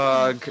hot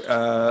dog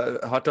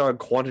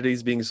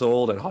quantities being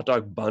sold and hot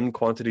dog bun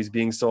quantities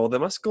being sold. That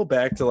must go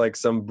back to like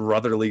some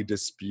brotherly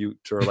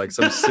dispute or like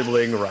some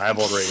sibling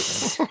rivalry.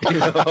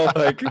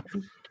 Like.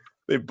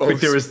 They both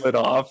split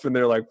off and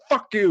they're like,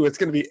 fuck you, it's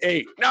going to be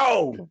 8.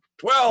 No,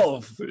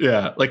 12.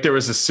 Yeah, like there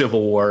was a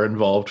civil war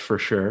involved for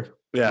sure.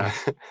 Yeah.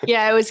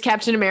 Yeah, it was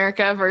Captain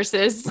America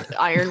versus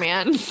Iron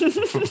Man.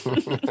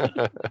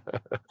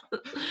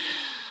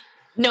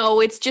 No,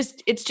 it's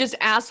just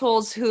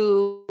assholes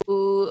who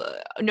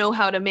know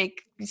how to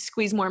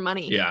squeeze more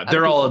money. Yeah,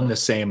 they're all in the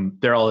same.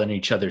 They're all in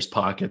each other's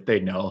pocket. They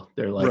know.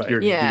 They're like,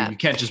 you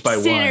can't just buy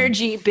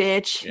synergy, one.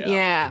 bitch.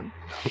 Yeah.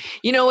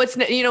 You know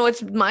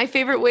what's my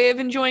favorite way of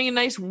enjoying a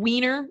nice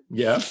wiener?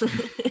 Yeah.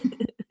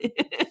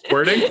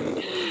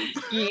 Squirting?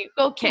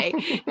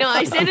 Okay. No,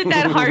 I said it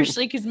that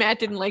harshly because Matt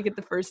didn't like it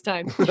the first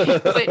time.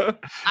 But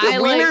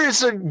wiener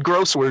is a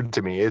gross word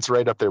to me. It's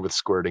right up there with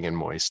squirting and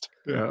moist.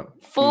 Yeah.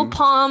 Full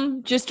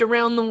palm just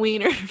around the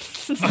wiener.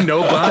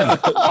 No bun.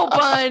 No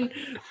bun.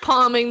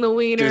 Palming the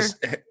wiener.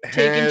 Just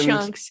taking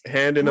chunks.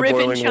 Hand in the ripping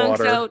boiling chunks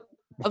water. out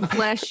of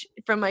flesh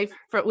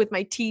with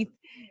my teeth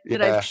that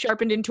I've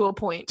sharpened into a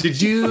point.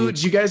 Did you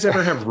guys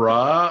ever have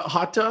raw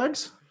hot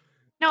dogs?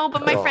 No,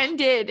 but my friend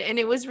did, and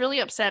it was really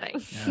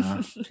upsetting.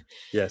 Yeah.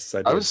 Yes,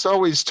 I did. I was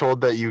always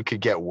told that you could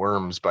get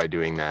worms by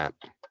doing that.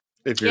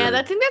 I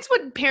think that's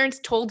what parents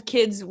told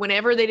kids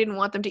whenever they didn't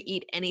want them to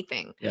eat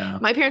anything. Yeah.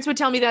 My parents would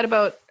tell me that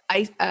about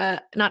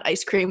not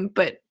ice cream,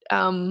 but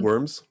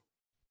worms.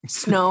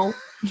 Snow.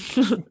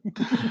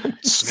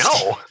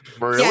 Snow?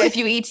 Really? Yeah, if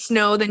you eat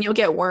snow, then you'll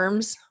get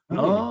worms.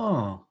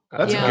 Oh.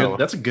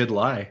 That's a good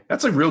lie.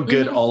 That's a real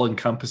good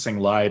all-encompassing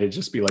lie to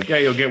just be like, yeah,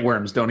 you'll get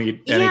worms. Don't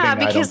eat anything. Yeah,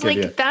 because I don't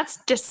give you. that's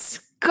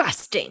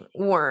disgusting.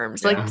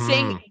 Worms. Like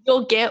saying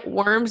you'll get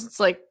worms, it's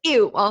like,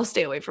 ew, I'll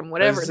stay away from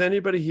whatever. Has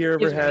anybody here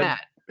ever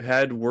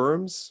had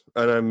worms?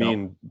 And I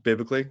mean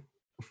biblically.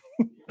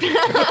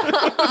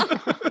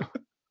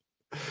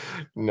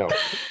 No.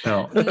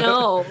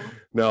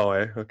 No,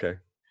 okay.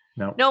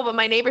 No, but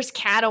my neighbor's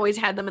cat always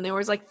had them, and they were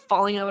always like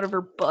falling out of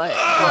her butt.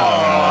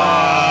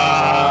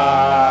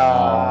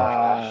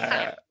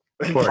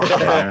 Poor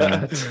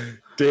cat.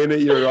 Dana,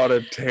 you're on a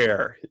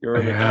tear. You're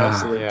on an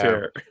absolute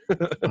tear.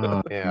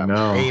 No.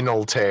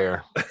 Anal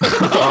tear.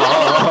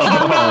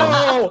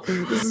 No!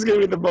 This is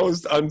going to be the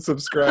most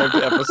unsubscribed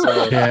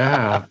episode.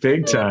 Yeah,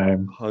 big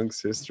time.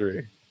 Hunks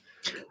history.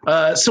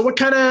 So what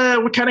kind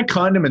of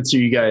condiments are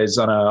you guys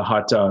on a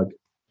hot dog?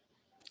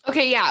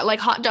 Okay, yeah, like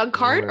hot dog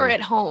cart or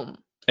at home?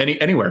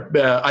 Anywhere.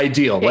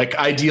 Ideal. Okay. Like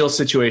ideal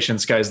situation,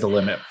 sky's the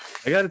limit.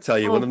 I got to tell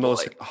you, one of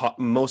the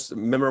most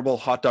memorable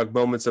hot dog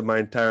moments of my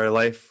entire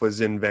life was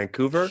in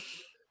Vancouver.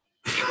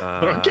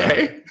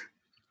 Okay.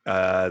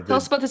 Tell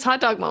us about this hot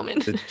dog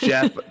moment. The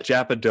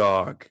Japa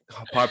Dog,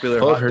 popular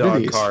hot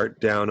dog cart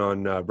down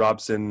on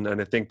Robson, and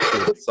I think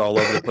it's all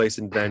over the place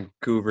in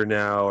Vancouver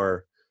now,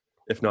 or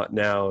if not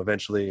now,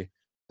 eventually.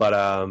 But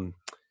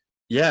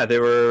yeah, they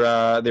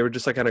were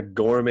just like kind of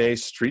gourmet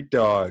street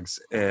dogs,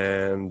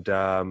 and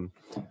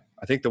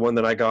I think the one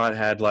that I got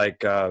had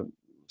like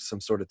some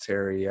sort of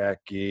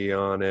teriyaki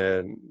on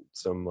it, and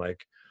some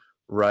like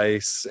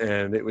rice,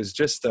 and it was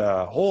just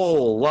a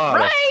whole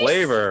lot of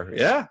flavor.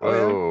 Yeah.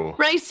 Oh.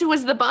 Rice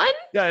was the bun?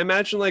 Yeah,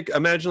 imagine like a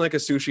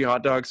sushi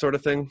hot dog sort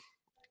of thing.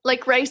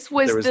 Like rice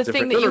was the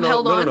thing that you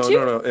held on to?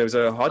 No. It was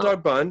a hot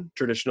dog bun,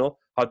 traditional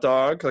hot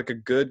dog, like a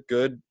good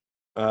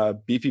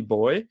beefy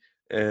boy,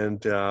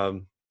 and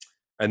then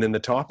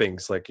the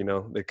toppings, like, you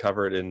know, they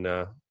cover it in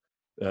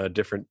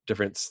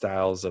different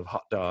styles of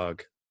hot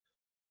dog,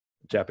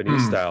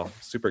 Japanese style.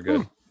 Super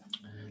good.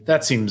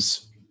 That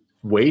seems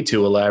way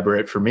too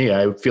elaborate for me.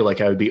 I feel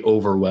like I would be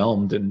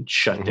overwhelmed and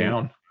shut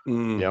down.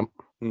 Yep.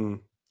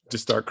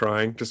 Just start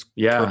crying. Just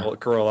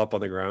curl up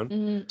on the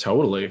ground.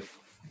 Totally.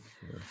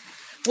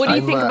 What do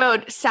you think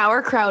about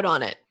sauerkraut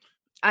on it?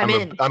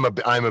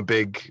 I'm a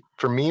big,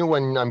 for me,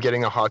 when I'm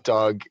getting a hot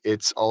dog,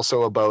 it's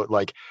also about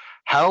like,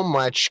 how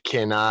much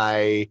can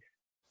I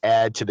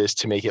add to this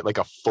to make it like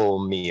a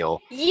full meal?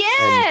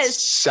 Yes. And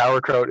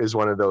sauerkraut is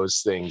one of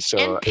those things. So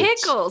and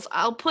pickles.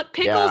 I'll put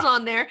pickles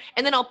on there,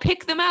 and then I'll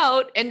pick them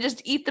out and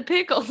just eat the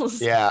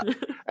pickles. Yeah.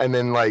 And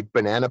then like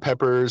banana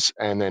peppers,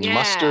 and then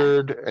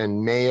mustard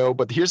and mayo.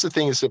 But here's the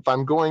thing is, if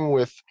I'm going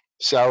with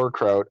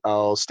sauerkraut,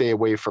 I'll stay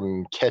away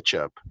from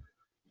ketchup.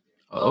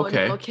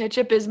 Okay. No,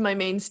 ketchup is my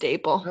main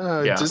staple.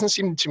 It doesn't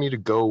seem to me to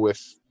go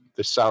with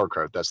the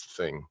sauerkraut. That's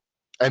the thing.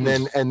 And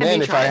then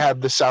if I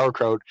have the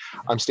sauerkraut,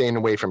 I'm staying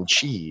away from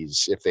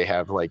cheese. If they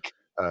have like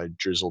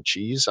drizzled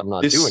cheese, I'm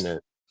not doing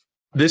it.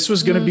 This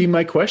was going to be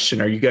my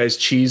question. Are you guys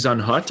cheese on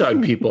hot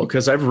dog people?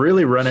 Because I've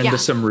really run into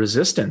some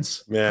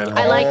resistance. Man,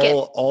 I like it.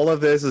 All of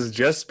this has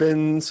just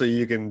been so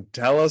you can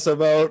tell us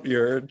about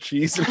your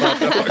cheese and hot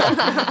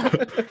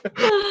dog.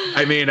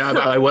 I mean,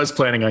 I was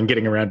planning on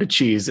getting around to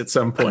cheese at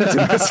some point in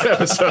this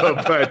episode,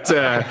 but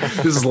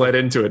this has led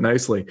into it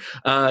nicely.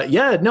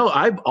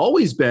 I've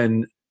always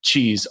been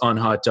cheese on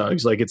hot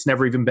dogs. Like, it's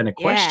never even been a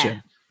question.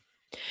 Yeah.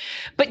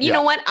 But you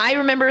know what? I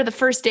remember the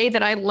first day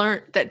that I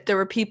learned that there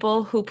were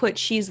people who put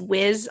Cheese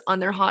Whiz on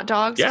their hot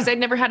dogs, because I'd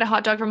never had a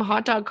hot dog from a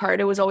hot dog cart.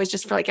 It was always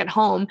just for like at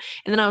home.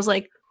 And then I was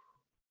like,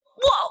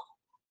 whoa.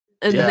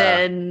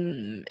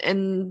 And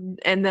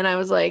then I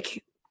was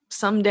like,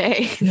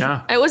 someday.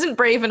 Yeah. I wasn't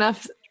brave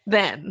enough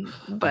then,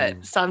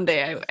 but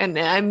someday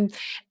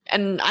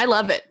I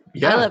love it.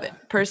 Yeah. I love it.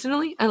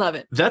 Personally, I love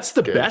it. That's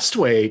the best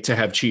way to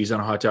have cheese on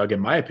a hot dog, in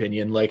my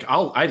opinion. Like,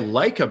 I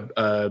like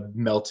a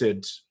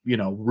melted,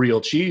 real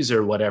cheese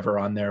or whatever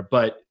on there,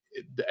 but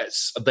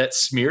that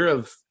smear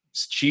of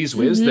Cheese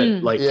Whiz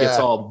that it's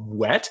all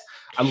wet.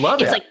 I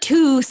love it. It's like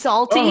too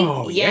salty.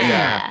 Oh,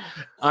 yeah.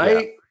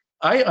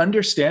 I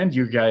understand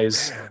you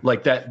guys,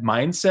 like, that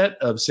mindset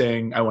of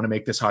saying, I want to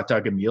make this hot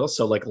dog a meal.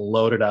 So, like,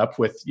 load it up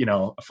with,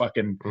 a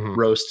fucking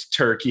roast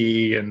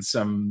turkey and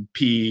some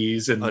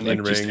peas and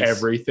onion just rings.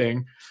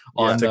 Everything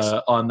on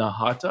the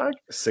hot dog.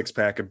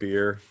 6-pack of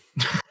beer.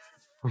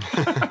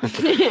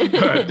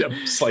 A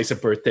slice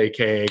of birthday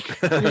cake.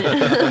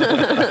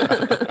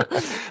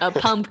 A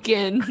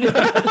pumpkin.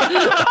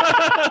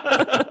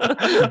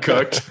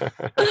 Cooked.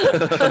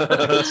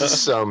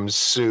 Some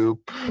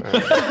soup.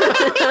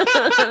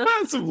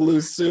 Some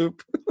loose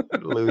soup.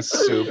 Loose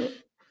soup.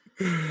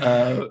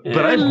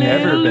 But I've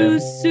never been.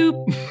 Loose soup.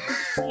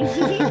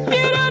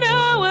 You don't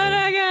know what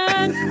I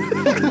got.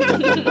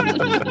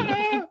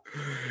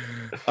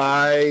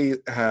 I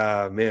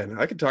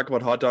could talk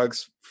about hot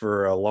dogs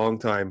for a long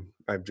time.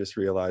 I've just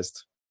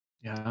realized.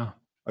 Yeah.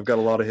 I've got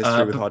a lot of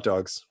history with hot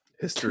dogs.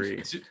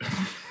 History.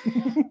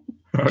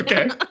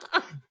 Okay.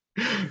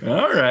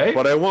 All right.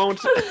 But I won't.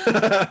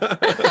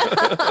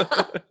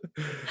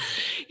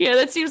 Yeah,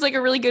 that seems like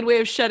a really good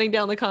way of shutting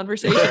down the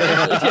conversation.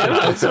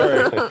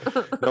 Sorry.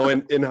 No,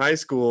 in high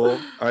school,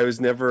 I was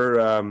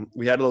never,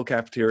 we had a little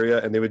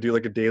cafeteria and they would do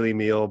like a daily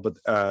meal, but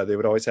they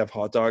would always have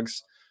hot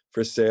dogs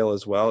for sale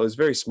as well. It was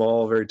very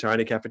small, very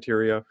tiny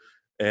cafeteria.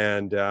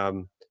 And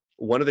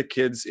one of the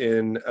kids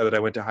that I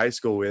went to high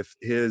school with,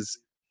 his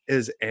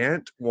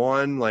aunt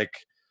won like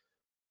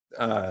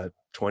 $20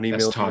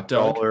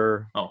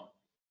 million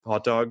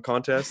hot dog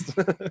contest.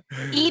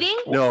 Eating?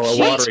 No, a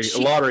lottery.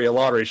 She won a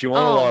lottery. She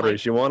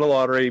won a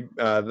lottery.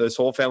 This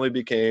whole family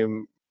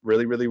became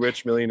really, really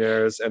rich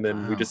millionaires. And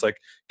then we just like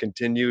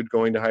continued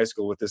going to high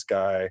school with this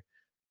guy.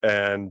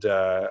 And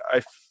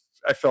I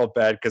felt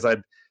bad because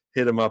I'd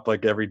hit him up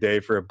like every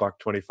day for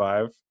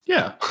 $1.25.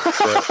 Yeah. That's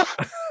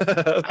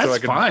so I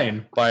could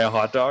fine. Buy a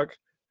hot dog.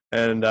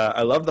 And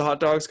I love the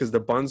hot dogs because the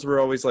buns were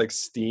always like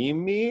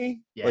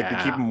steamy. Yeah. Like they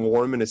keep them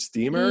warm in a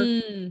steamer.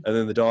 And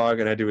then the dog,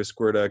 and I do a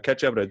squirt of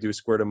ketchup and I do a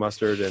squirt of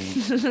mustard. And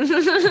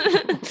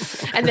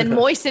and then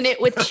moisten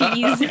it with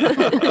cheese.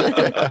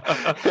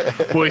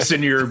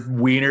 Moisten your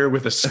wiener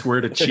with a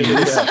squirt of cheese.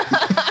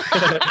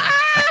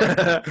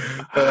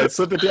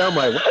 Slip it down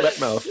my wet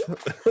mouth.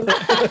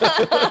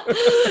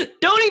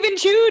 Don't even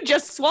chew,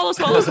 just swallow.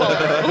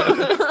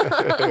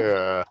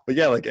 But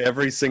yeah, like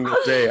every single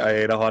day I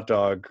ate a hot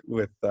dog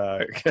with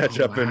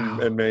ketchup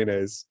and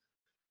mayonnaise.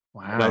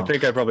 Wow. And I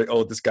think I probably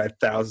owed this guy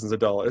thousands of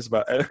dollars,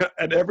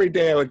 and every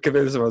day I would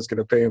convince him I was going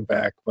to pay him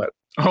back. But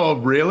oh,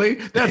 really?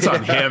 That's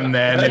on him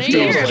then. If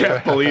he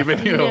kept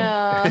believing you.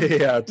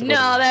 Yeah. Totally.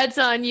 No, that's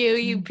on you,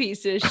 you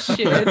piece of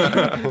shit.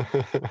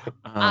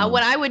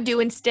 What I would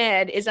do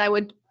instead is I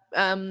would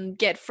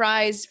get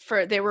fries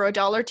they were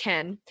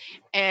 $1.10,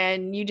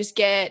 and you just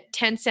get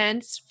 10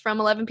 cents from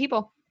 11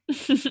 people.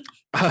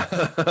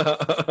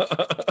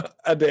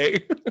 A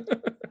day.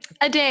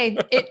 A day.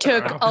 It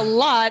took a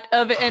lot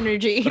of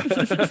energy.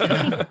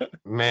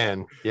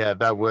 Man, yeah,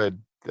 that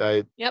would.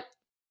 Yep.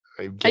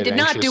 I did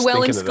not do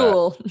well in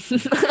school.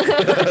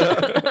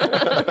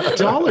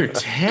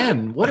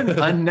 $1.10. What an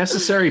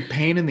unnecessary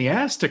pain in the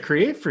ass to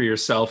create for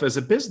yourself as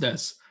a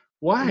business.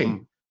 Why?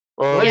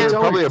 Well, yeah.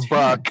 Probably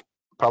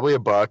a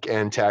buck,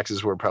 and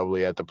taxes were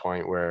probably at the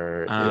point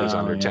where it was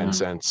under 10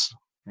 cents.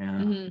 Yeah.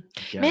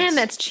 Mm-hmm. Man,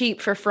 that's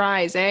cheap for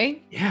fries, eh?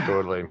 Yeah.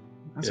 Totally.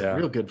 That's a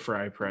real good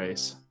fry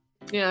price.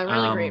 Yeah,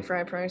 really great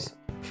fry price.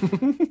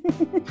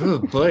 Oh,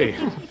 boy.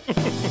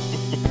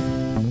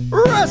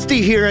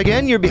 Rusty here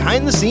again, your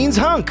behind-the-scenes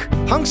hunk.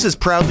 Hunks is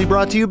proudly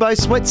brought to you by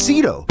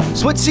Sweatcedo.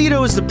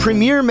 Sweatcedo is the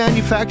premier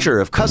manufacturer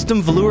of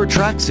custom velour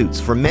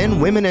tracksuits for men,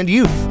 women, and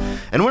youth.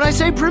 And when I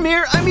say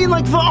premier, I mean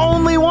like the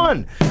only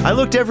one. I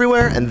looked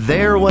everywhere, and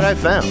they're what I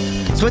found.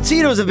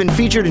 Sweatsitos have been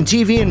featured in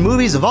TV and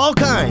movies of all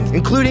kinds,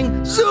 including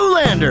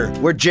Zoolander,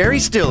 where Jerry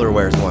Stiller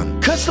wears one.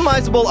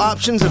 Customizable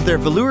options of their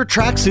velour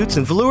tracksuits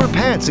and velour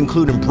pants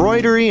include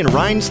embroidery and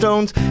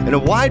rhinestones and a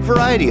wide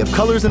variety of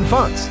colors and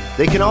fonts.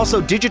 They can also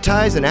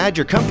digitize and add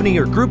your company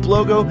or group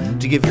logo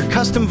to give your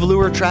custom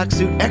velour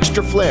tracksuit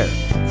extra flair.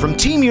 From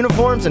team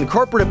uniforms and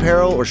corporate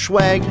apparel or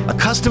swag, a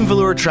custom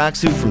velour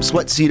tracksuit from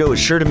Sweatsito is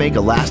sure to make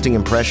a lasting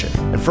impression.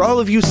 And for all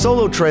of you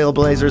solo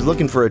trailblazers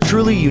looking for a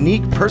truly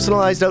unique,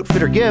 personalized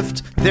outfit or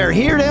gift, they're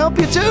here to help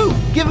you too.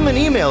 Give them an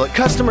email at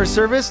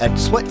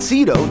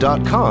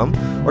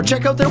customerservice@sweatsito.com or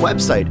check out their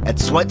website at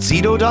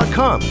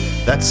sweatsito.com.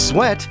 That's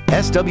sweat,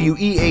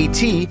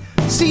 S-W-E-A-T,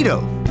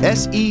 Cedo,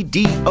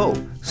 S-E-D-O,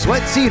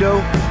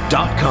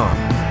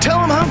 sweatsito.com. Tell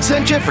them Hunk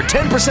sent you for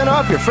 10%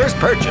 off your first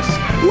purchase.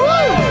 Woo!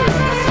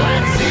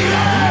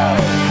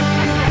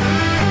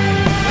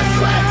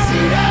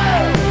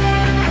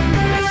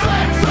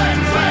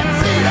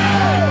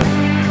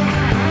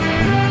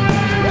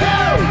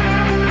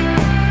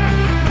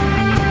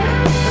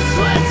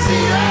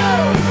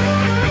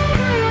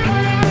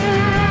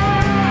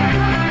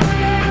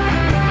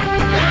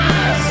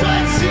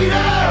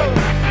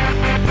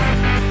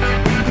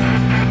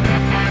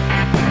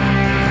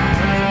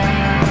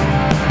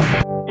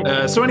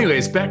 So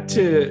anyways, back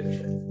to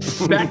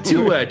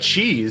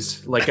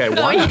cheese, like I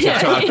wanted to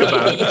talk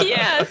about.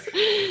 Yes.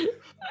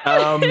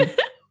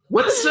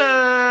 What's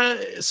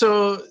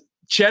so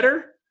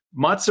cheddar,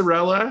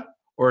 mozzarella,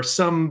 or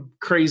some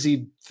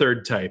crazy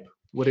third type?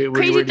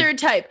 Crazy third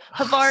type.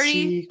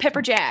 Havarti,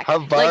 pepper jack.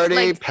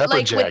 Havarti,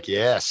 pepper jack,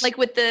 yes. Like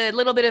with the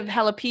little bit of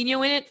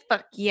jalapeno in it.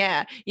 Fuck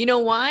yeah. You know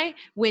why?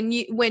 When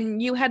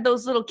you had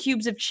those little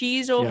cubes of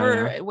cheese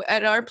over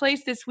at our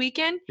place this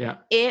weekend,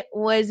 it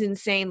was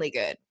insanely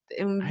good.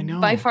 I know.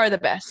 By far the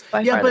best.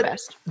 The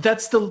best.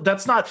 That's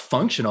not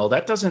functional.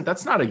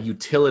 That's not a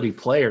utility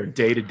player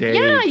day to day.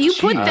 Yeah, you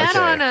put that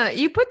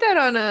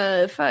on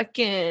a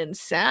fucking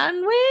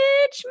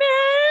sandwich,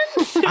 man.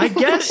 I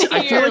guess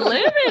I feel you're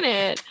living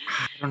it.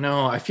 I don't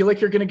know. I feel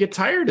like you're gonna get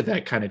tired of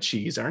that kind of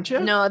cheese, aren't you?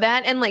 No,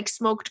 that and like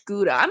smoked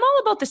Gouda. I'm all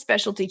about the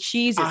specialty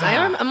cheeses.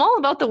 I'm all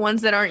about the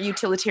ones that aren't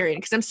utilitarian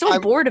because I'm so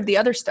bored of the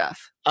other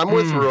stuff. I'm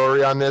with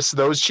Rory on this.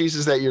 Those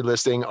cheeses that you're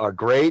listing are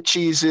great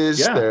cheeses.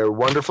 Yeah. They're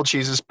wonderful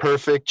cheeses,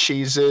 perfect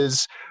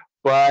cheeses.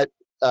 But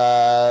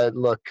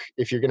look,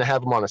 if you're going to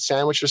have them on a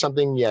sandwich or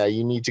something,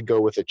 you need to go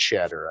with a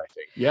cheddar, I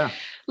think. Yeah.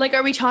 Like,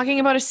 are we talking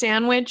about a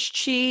sandwich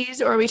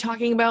cheese or are we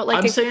talking about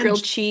like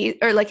grilled cheese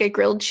or like a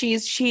grilled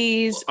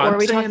cheese? Or are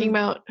we talking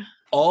about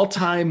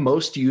all-time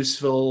most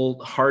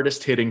useful,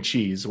 hardest hitting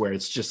cheese where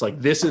it's just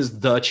like, this is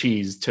the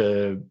cheese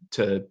to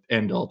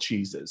end all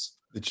cheeses.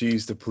 The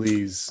cheese to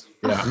please.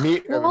 Yeah.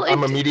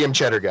 I'm a medium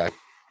cheddar guy.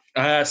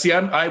 See,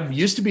 I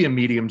used to be a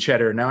medium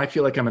cheddar. Now I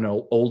feel like I'm an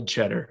old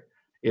cheddar.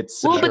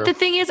 It's but the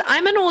thing is,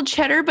 I'm an old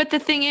cheddar. But the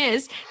thing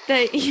is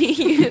that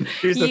you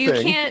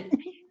can't.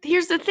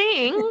 Here's the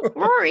thing,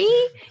 Rory.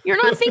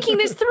 You're not thinking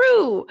this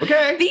through.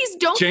 Okay. These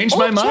don't change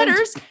my mind.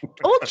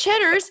 Old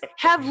cheddars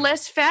have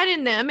less fat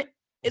in them.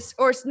 It's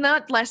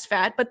not less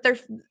fat, but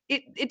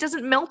it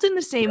doesn't melt in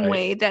the same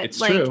way that it's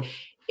true.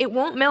 It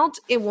won't melt.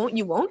 You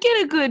won't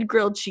get a good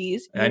grilled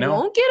cheese. I know. You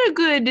won't get a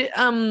good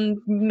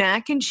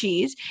mac and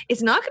cheese.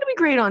 It's not going to be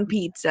great on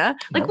pizza.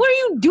 Like, what are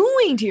you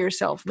doing to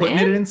yourself, man?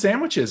 Putting it in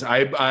sandwiches.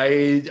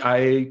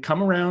 I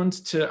come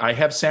around to. I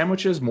have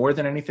sandwiches more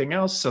than anything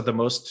else. So the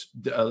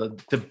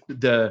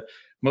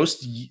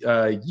most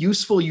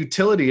useful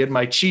utility in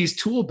my cheese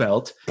tool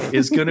belt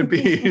is going to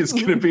be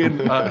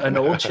an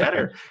old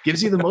cheddar.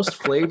 Gives you the most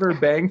flavor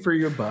bang for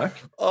your buck.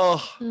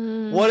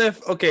 What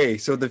if? Okay,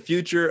 so the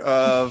future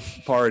of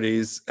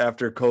parties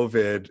after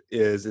COVID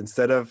is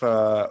instead of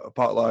a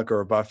potluck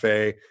or a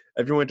buffet,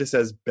 everyone just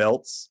has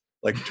belts,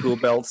 like tool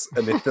belts,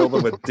 and they fill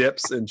them with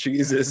dips and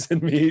cheeses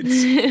and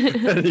meats,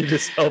 and you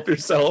just help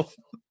yourself.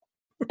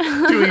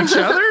 To each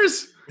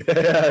other's?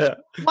 Yeah.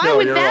 Why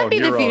would that be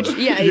the future?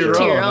 Yeah, your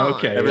to own. your own.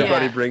 Okay.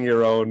 Everybody bring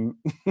your own.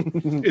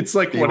 It's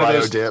like one of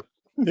those dip.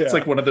 Yeah. It's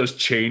like one of those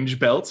change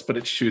belts, but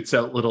it shoots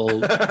out little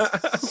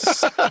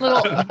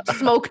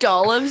smoked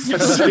olives.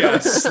 Yeah,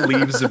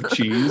 sleeves of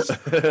cheese.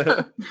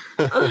 That's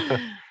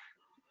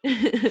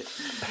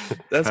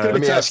gonna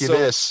let me ask you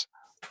this.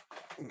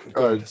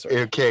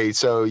 Okay,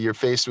 so you're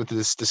faced with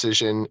this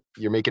decision.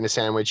 You're making a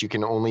sandwich. You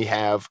can only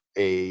have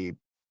a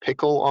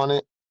pickle on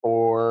it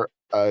or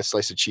a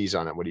slice of cheese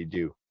on it. What do you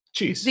do?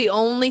 Cheese. The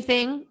only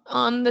thing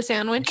on the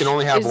sandwich. You can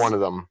only have one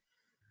of them.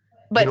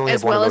 But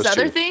as well as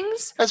other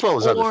things? As well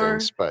as other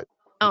things, but.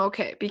 Oh,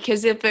 okay,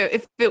 because if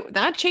it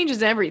that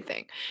changes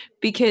everything.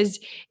 Because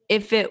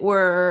if it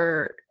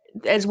were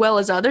as well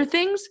as other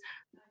things,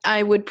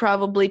 I would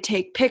probably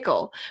take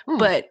pickle.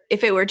 But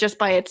if it were just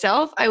by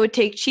itself, I would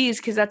take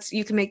cheese because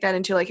you can make that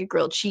into like a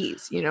grilled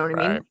cheese. You know what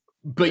I mean?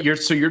 But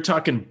you're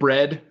talking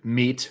bread,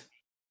 meat,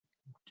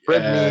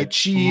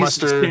 cheese,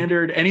 mustard,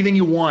 standard, anything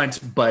you want,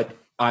 but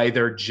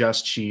either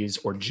just cheese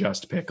or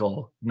just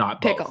pickle,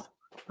 not both. Pickle.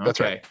 That's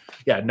right.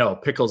 Yeah, no,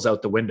 pickle's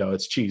out the window.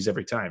 It's cheese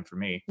every time for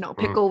me. No,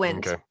 pickle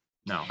wins. Okay.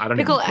 No, I don't.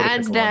 Pickle even put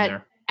adds pickle in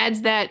there.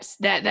 adds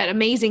that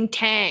amazing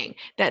tang.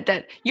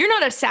 That you're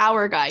not a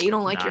sour guy. You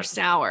don't like your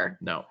sour.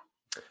 No.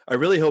 I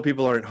really hope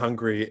people aren't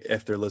hungry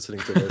if they're listening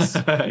to this.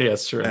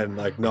 Yes, true. And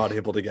like not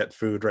able to get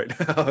food right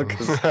now.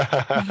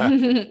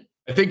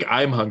 I think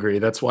I'm hungry.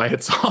 That's why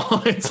it's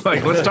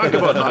like, let's talk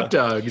about hot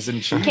dogs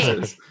and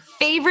cheeses.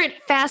 Favorite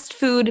fast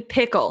food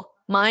pickle?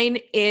 Mine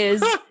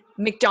is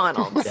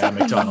McDonald's. Yeah,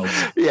 McDonald's.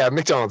 Yeah,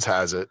 McDonald's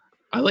has it.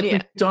 I like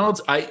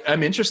McDonald's.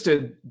 I'm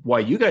interested why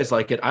you guys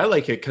like it. I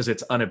like it because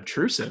it's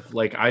unobtrusive.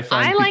 Like I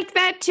like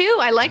that too.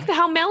 I like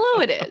how mellow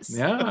it is.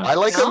 Yeah. I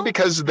like them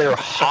because they're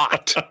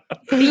hot.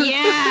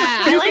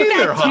 Yeah, I like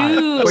that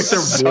too. Like they're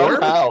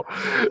warm. Somehow.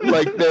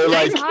 Like they're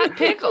nice like hot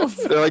pickles.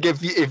 They're like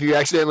if you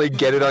accidentally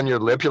get it on your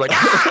lip, you're like.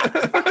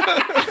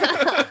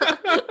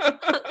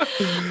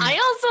 I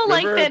also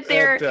like that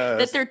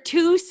they're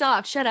too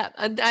soft. Shut up.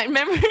 I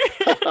remember.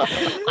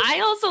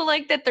 I also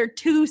like that they're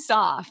too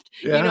soft.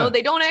 Yeah. You know,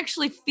 they don't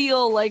actually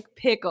feel like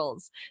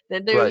pickles.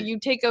 That you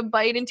take a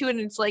bite into it and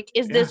it's like,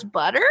 is this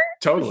butter?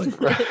 Totally.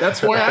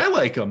 That's why I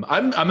like them.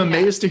 I'm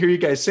amazed to hear you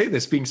guys say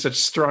this, being such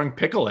strong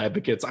pickle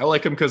advocates. I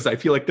like them because I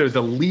feel like they're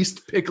the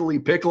least pickly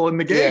pickle in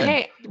the game.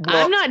 Hey,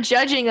 I'm not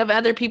judging of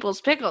other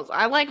people's pickles.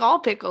 I like all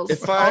pickles,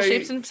 all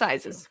shapes and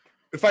sizes.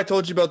 If I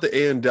told you about the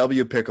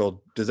A&W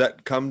pickle, does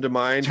that come to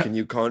mind? Can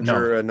you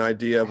conjure an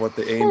idea of what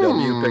the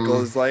A&W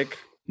pickle is like?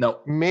 No.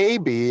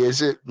 Maybe.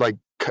 Is it like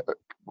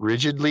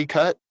rigidly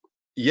cut?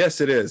 Yes,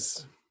 it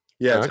is.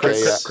 Yeah,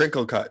 it's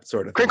crinkle cut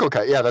sort of. Crinkle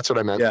cut. Yeah, that's what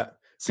I meant. Yeah,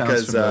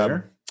 sounds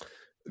familiar.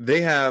 They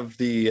have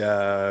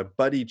the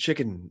Buddy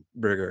chicken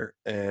burger,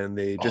 and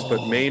they just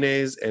put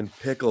mayonnaise and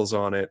pickles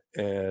on it,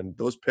 and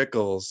those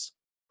pickles.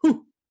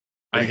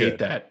 I hate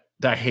that.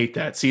 I hate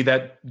that. See,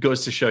 that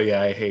goes to show you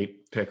I hate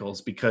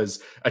pickles,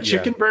 because a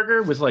chicken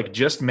burger with like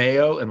just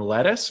mayo and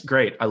lettuce,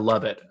 great. I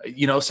love it.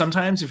 You know,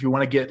 sometimes if you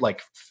want to get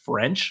like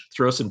French,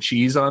 throw some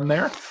cheese on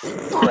there.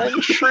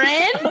 French?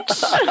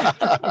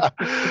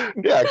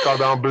 Yeah,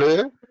 cordon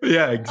bleu.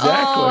 Yeah,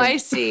 exactly. Oh, I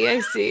see.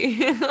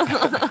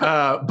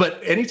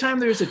 But anytime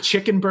there's a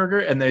chicken burger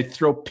and they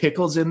throw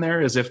pickles in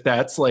there as if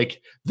that's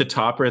like the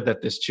topper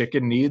that this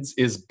chicken needs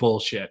is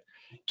bullshit.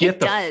 Get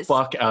the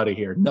fuck out of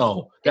here.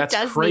 No, that's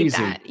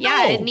crazy. Need that.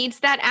 Yeah, it needs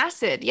that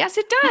acid. Yes,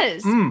 it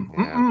does.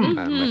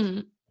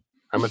 I'm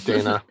a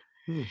Dana.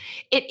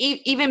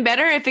 Even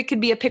better if it could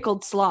be a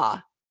pickled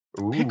slaw.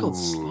 Pickled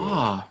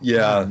slaw.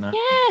 Yeah.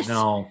 Yes.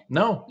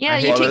 No. Yeah,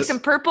 you take some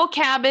purple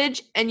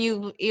cabbage and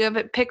you have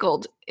it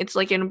pickled. It's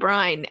like in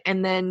brine,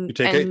 and then you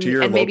take it to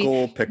your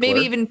local pickler.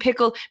 Maybe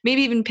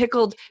even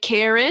pickled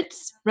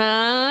carrots.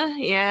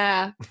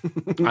 Yeah.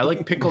 I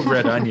like pickled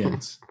red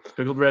onions.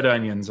 Pickled red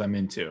onions I'm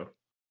into.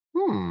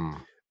 Do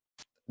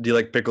you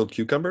like pickled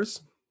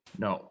cucumbers?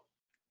 No.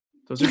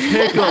 Those are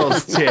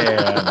pickles, Tim.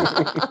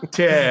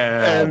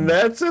 And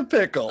that's a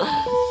pickle.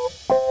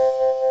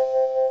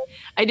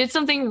 I did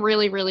something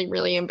really, really,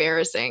 really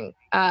embarrassing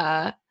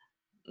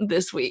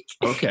this week.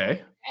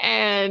 Okay.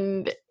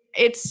 And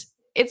it's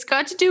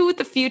got to do with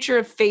the future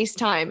of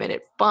FaceTime, and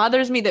it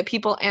bothers me that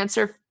people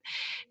answer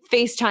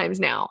FaceTimes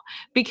now,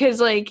 because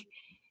like,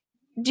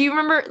 do you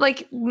remember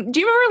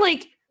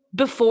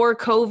before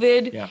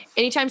COVID,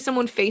 anytime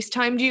someone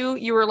FaceTimed you,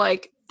 you were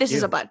like, this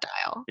is a butt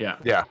dial.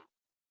 Yeah.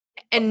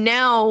 And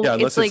now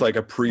unless it's like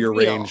a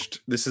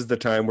prearranged, this is the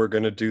time we're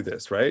going to do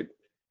this, right?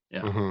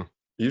 Yeah. Mm-hmm.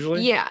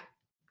 Usually?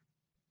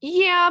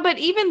 Yeah, but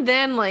even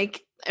then,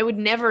 like, I would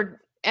never,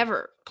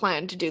 ever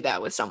plan to do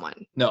that with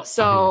someone. No.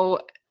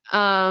 So,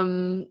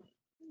 but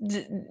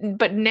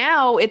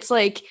now it's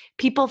like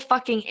people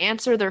fucking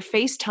answer their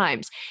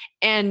FaceTimes.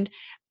 And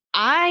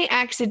I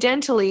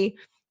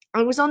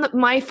was on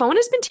my phone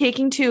has been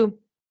taking to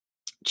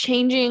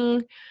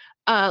changing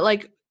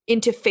like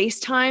into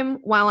FaceTime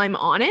while I'm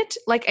on it.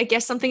 Like, I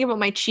guess something about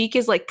my cheek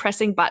is like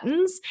pressing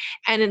buttons,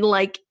 and then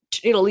like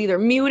it'll either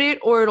mute it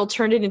or it'll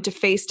turn it into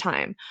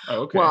FaceTime.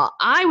 Oh, okay. Well,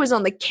 I was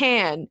on the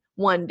can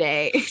one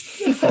day.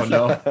 Oh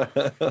no.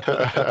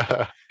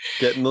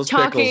 Getting those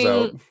pickles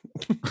out.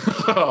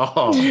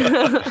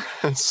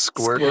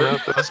 Squirting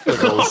out those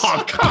pickles.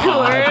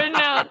 Squirting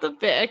out the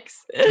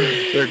picks.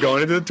 They're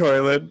going into the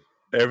toilet.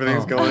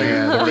 Everything's going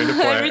according to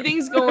plan.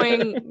 Everything's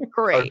going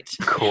great.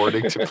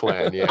 According to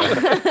plan, yeah.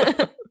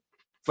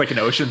 It's like an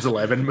Ocean's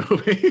 11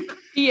 movie.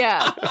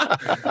 Yeah.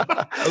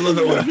 I love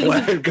it when a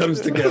plan comes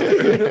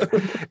together.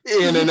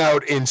 In and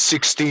out in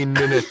 16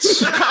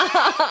 minutes.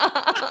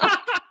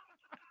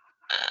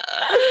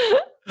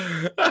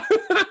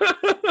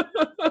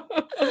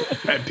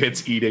 Brad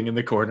Pitt's eating in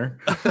the corner.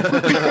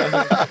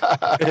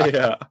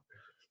 Yeah.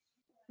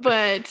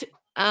 But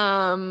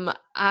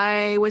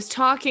I was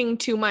talking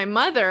to my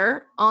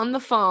mother on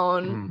the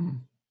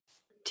phone,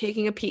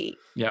 taking a pee.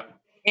 Yep.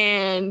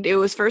 And it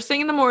was first thing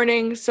in the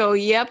morning. So,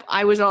 yep,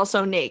 I was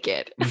also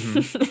naked.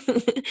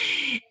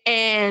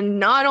 And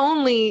not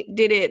only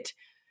did it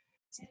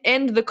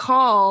end the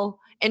call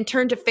and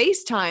turn to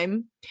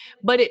FaceTime,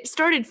 but it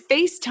started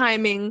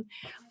FaceTiming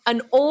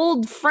an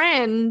old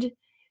friend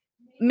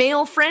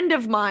male friend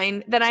of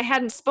mine that I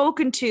hadn't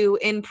spoken to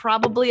in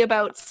probably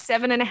about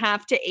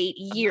 7.5 to 8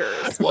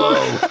 years.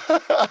 Whoa.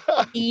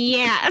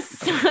 Yes.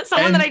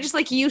 Someone that I just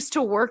like used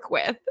to work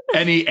with.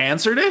 And he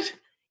answered it?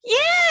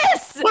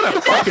 Yes. What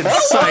a fucking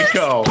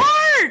psycho.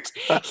 Part.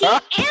 He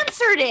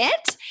answered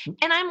it.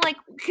 And I'm like,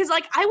 because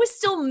like I was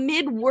still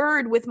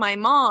mid-word with my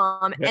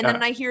mom. And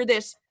then I hear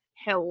this,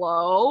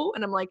 hello.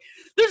 And I'm like,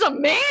 there's a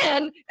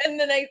man. And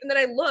then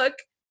I look.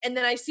 And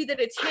then I see that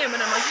it's him,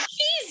 and I'm like,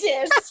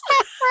 Jesus!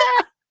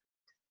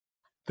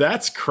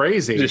 That's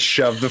crazy. Just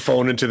shove the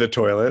phone into the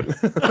toilet.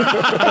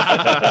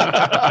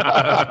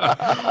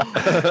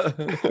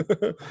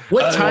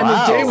 What time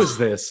of day was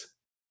this?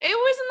 It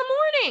was in the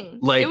morning.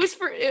 Like it was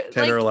for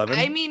 10 or 11?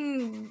 I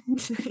mean,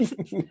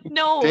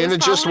 no. Dana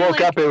just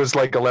woke up. It was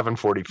like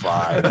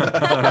 11:45.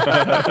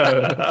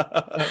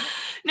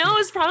 No, it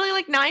was probably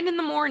like 9 in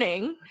the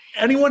morning.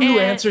 Anyone who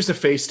answers a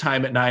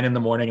FaceTime at 9 in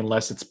the morning,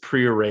 unless it's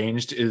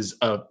prearranged, is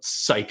a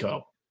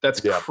psycho. That's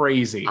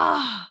crazy.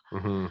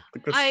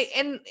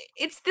 And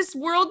it's this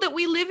world that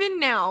we live in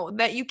now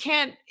that you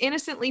can't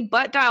innocently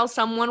butt dial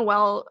someone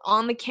while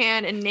on the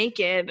can and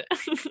naked.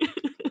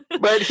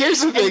 But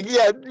here's the thing.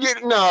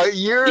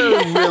 You're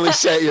really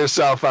set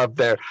yourself up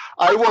there.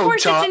 Of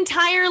course, it's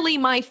entirely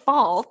my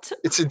fault.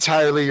 It's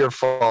entirely your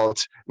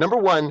fault. Number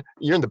one,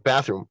 you're in the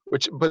bathroom,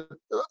 but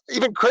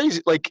even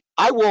crazy, like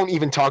I won't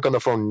even talk on the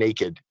phone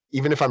naked,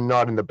 even if I'm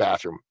not in the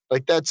bathroom.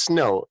 Like that's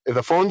no. If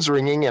the phone's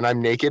ringing and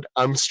I'm naked,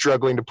 I'm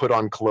struggling to put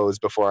on clothes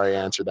before I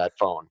answer that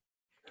phone.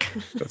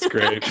 That's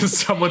great. Because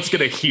someone's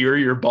going to hear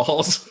your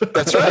balls.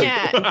 That's right.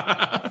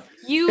 Yeah.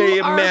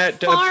 You are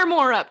Matt, far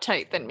more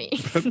uptight than me.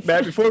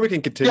 Matt, before we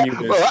can continue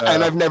this.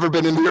 And I've never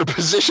been in your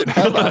position,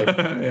 have I?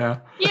 Yeah.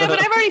 Yeah, but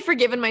I've already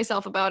forgiven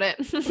myself about it.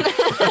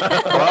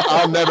 Well,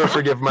 I'll never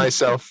forgive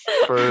myself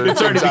for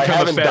It's already things I become a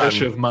haven't fetish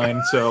done. of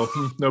mine, so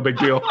no big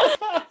deal.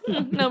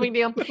 No big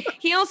deal.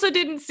 He also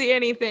didn't see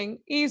anything.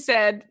 He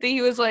said that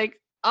he was like,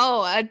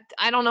 oh, I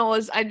don't know.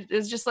 I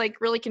was just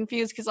like really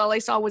confused because all I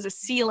saw was a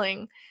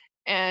ceiling.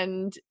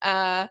 And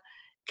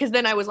because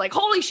then I was like,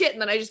 holy shit.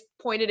 And then I just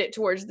pointed it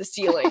towards the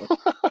ceiling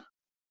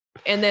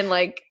and then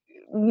like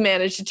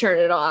managed to turn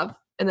it off.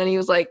 And then he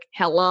was like,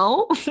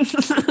 hello?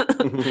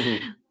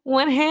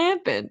 What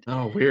happened?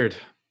 Oh, weird.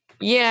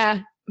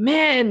 Yeah,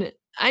 man,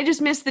 I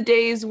just miss the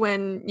days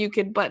when you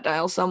could butt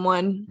dial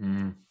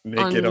someone.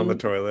 Naked on the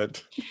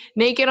toilet.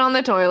 Naked on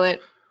the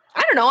toilet.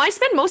 I don't know. I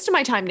spend most of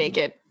my time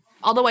naked.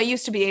 Although I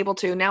used to be able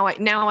to, now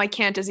I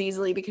can't as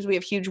easily because we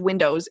have huge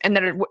windows, and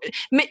that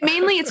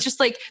mainly it's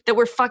just like that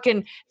we're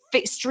fucking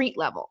street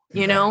level,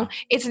 you know.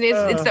 It's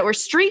that we're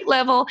street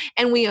level,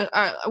 and we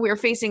are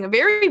facing a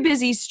very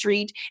busy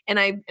street, and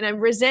I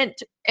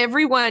resent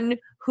everyone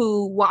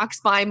who walks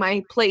by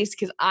my place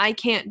because I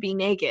can't be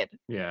naked.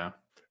 Yeah.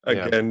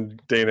 Again,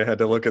 Dana had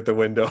to look at the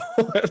window.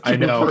 I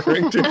know.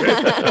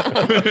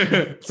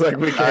 It's like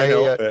we can't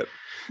help it.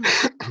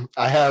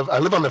 I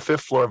live on the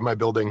 5th floor of my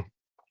building.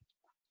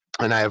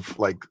 And I have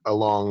like a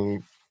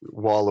long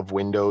wall of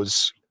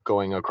windows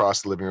going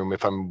across the living room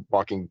if I'm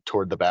walking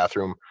toward the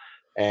bathroom.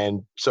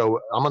 And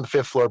so I'm on the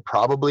 5th floor.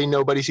 Probably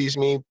nobody sees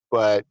me,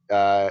 but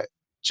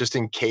just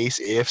in case,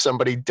 if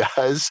somebody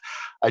does,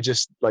 I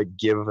just like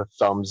give a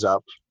thumbs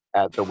up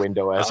at the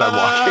window as I'm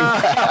walking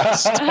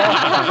past.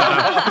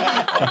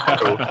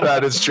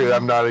 That is true.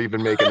 I'm not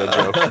even making a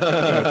joke.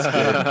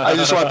 I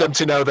just want them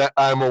to know that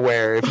I'm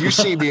aware. If you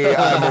see me,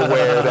 I'm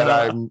aware that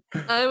I'm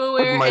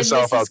aware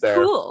myself and this out is there.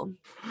 Cool.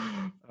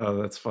 Oh,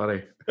 that's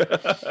funny.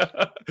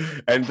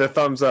 And the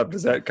thumbs up,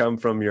 does that come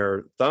from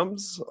your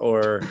thumbs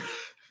or?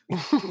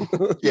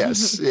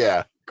 Yes.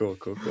 Yeah. Cool.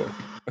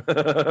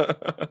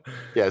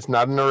 Yeah, it's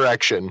not an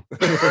erection.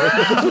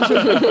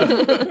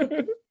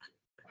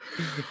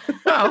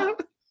 Well,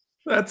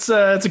 that's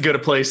a good a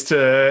place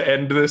to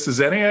end this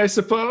as any, I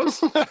suppose.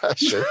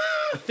 Sure.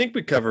 I think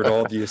we covered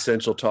all the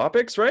essential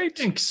topics, right?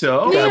 I think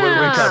so. Yeah,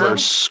 we cover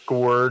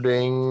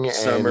squirting,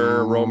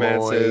 summer and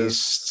romances,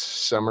 moist,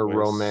 summer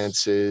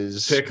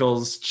romances,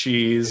 pickles,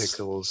 cheese,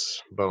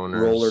 boners,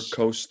 roller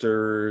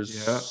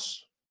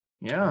coasters.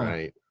 Yeah.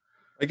 Right.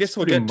 I guess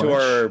we'll Pretty get to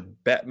much. our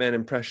Batman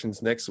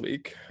impressions next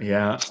week.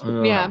 Yeah.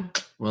 Yeah.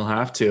 We'll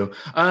have to.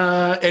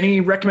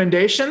 Any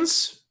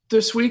recommendations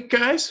this week,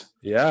 guys?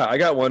 Yeah, I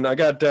got one. I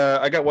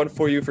got one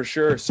for you for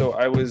sure. So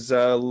I was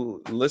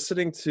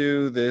listening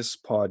to this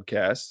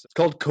podcast. It's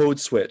called Code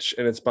Switch,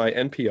 and it's by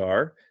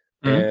NPR.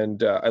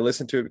 And I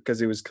listened to it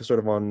because it was sort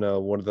of on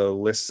one of the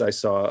lists I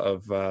saw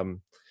of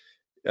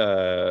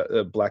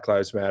Black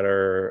Lives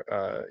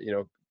Matter,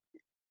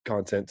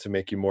 content to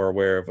make you more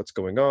aware of what's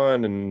going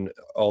on and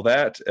all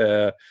that.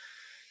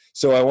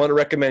 So I want to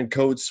recommend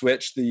Code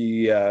Switch,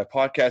 the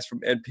podcast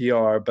from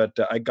NPR, but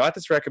I got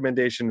this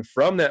recommendation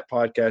from that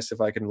podcast. If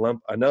I can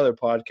lump another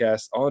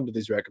podcast onto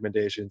these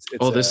recommendations.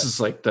 This is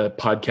like the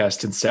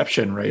podcast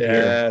Inception right here.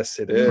 Yes,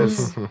 it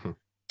is.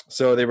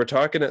 So they were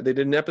talking, they did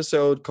an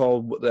episode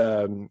called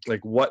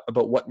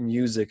what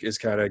music is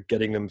kind of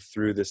getting them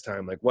through this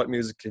time. Like what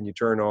music can you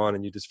turn on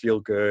and you just feel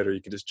good, or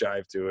you can just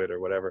jive to it or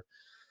whatever.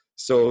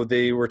 So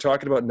they were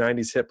talking about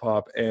 90s hip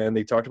hop, and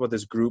they talked about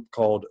this group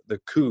called The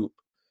Coup.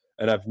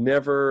 And I've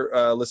never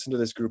listened to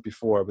this group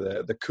before,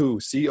 but the Coup,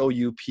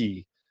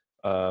 C-O-U-P.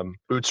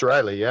 Boots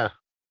Riley, yeah.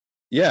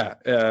 Yeah,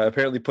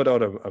 apparently put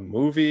out a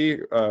movie,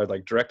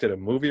 like directed a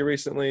movie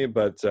recently,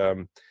 but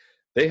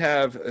they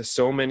have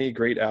so many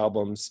great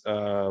albums,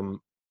 and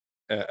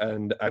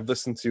I've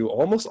listened to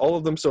almost all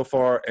of them so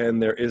far,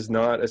 and there is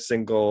not a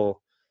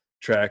single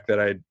track that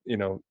I,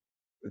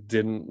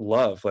 didn't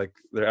love. Like,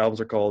 their albums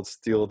are called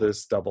Steal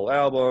This Double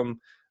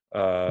Album,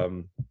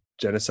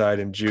 Genocide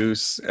and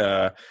Juice.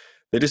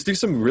 They just do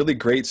some really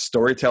great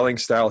storytelling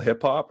style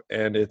hip hop,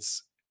 and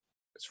it's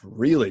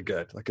really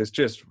good. Like, it's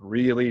just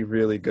really,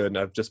 really good. And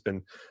I've just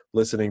been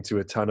listening to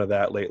a ton of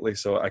that lately.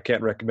 So I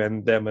can't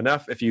recommend them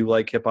enough. If you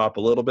like hip hop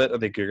a little bit, I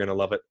think you're going to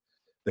love it.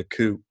 The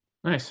Coup.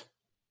 Nice.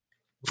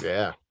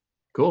 Yeah.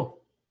 Cool.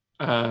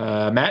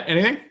 Matt,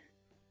 anything?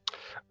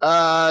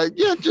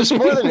 Yeah, just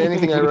more than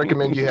anything, I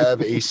recommend you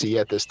have AC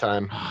at this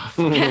time.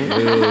 Fuck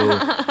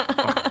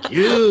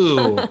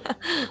you.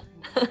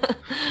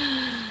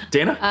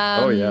 Dana?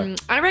 Oh, yeah.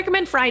 I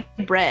recommend fried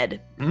bread.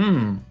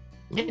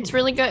 It's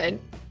really good.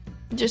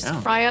 Just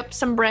fry up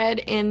some bread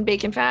in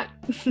bacon fat.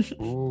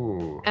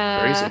 Ooh,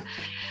 crazy.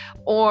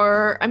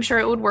 Or I'm sure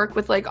it would work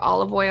with like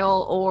olive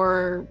oil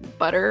or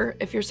butter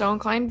if you're so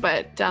inclined.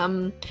 But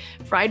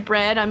fried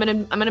bread, I'm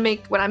gonna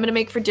make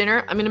for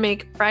dinner. I'm gonna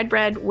make fried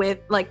bread with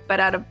and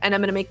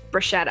I'm gonna make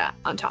bruschetta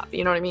on top.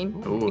 You know what I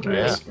mean? Ooh, you can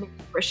nice. make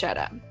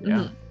bruschetta.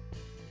 Yeah.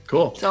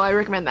 Cool. So I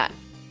recommend that.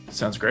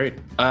 Sounds great.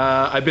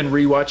 I've been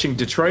rewatching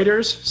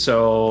Detroiters.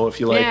 So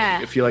if you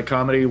like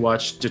comedy,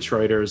 watch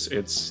Detroiters.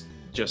 It's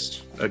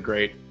just a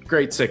great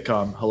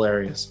sitcom,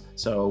 hilarious.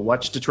 So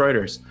watch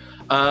Detroiters.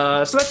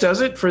 So that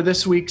does it for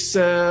this week's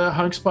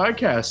Hunks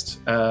podcast.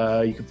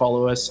 You can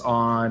follow us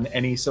on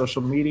any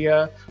social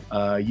media,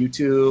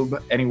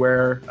 YouTube,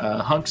 anywhere,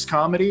 Hunks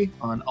Comedy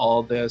on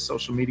all the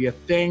social media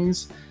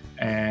things.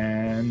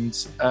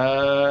 And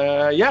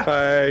yeah.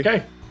 Bye.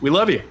 Okay. We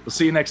love you. We'll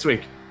see you next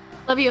week.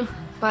 Love you.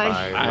 Bye.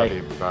 Bye. Love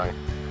you. Bye.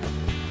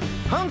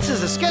 Hunks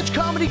is a sketch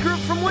comedy group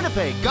from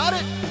Winnipeg. Got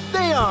it?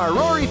 They are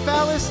Rory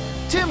Fallis,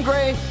 Tim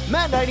Gray,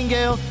 Matt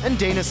Nightingale, and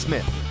Dana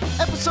Smith.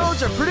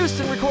 Episodes are produced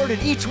and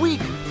recorded each week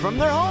from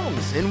their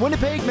homes in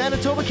Winnipeg,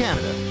 Manitoba,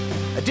 Canada.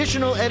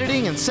 Additional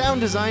editing and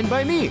sound design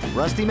by me,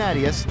 Rusty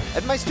Mattias,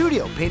 at my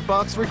studio,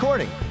 Paintbox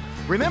Recording.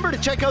 Remember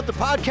to check out the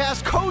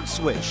podcast Code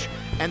Switch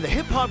and the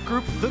hip-hop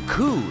group The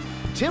Coup.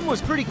 Tim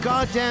was pretty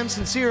goddamn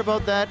sincere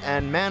about that,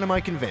 and man, am I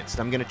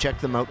convinced. I'm going to check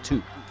them out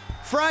too.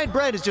 Fried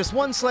bread is just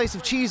one slice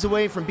of cheese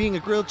away from being a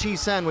grilled cheese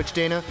sandwich,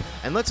 Dana.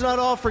 And let's not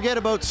all forget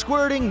about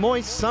squirting,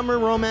 moist summer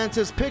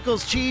romances,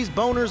 pickles, cheese,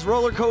 boners,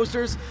 roller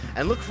coasters,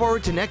 and look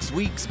forward to next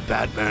week's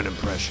Batman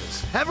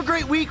impressions. Have a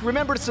great week.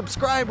 Remember to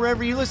subscribe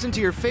wherever you listen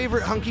to your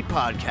favorite hunky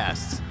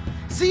podcasts.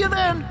 See you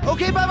then.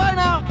 Okay, bye-bye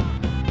now.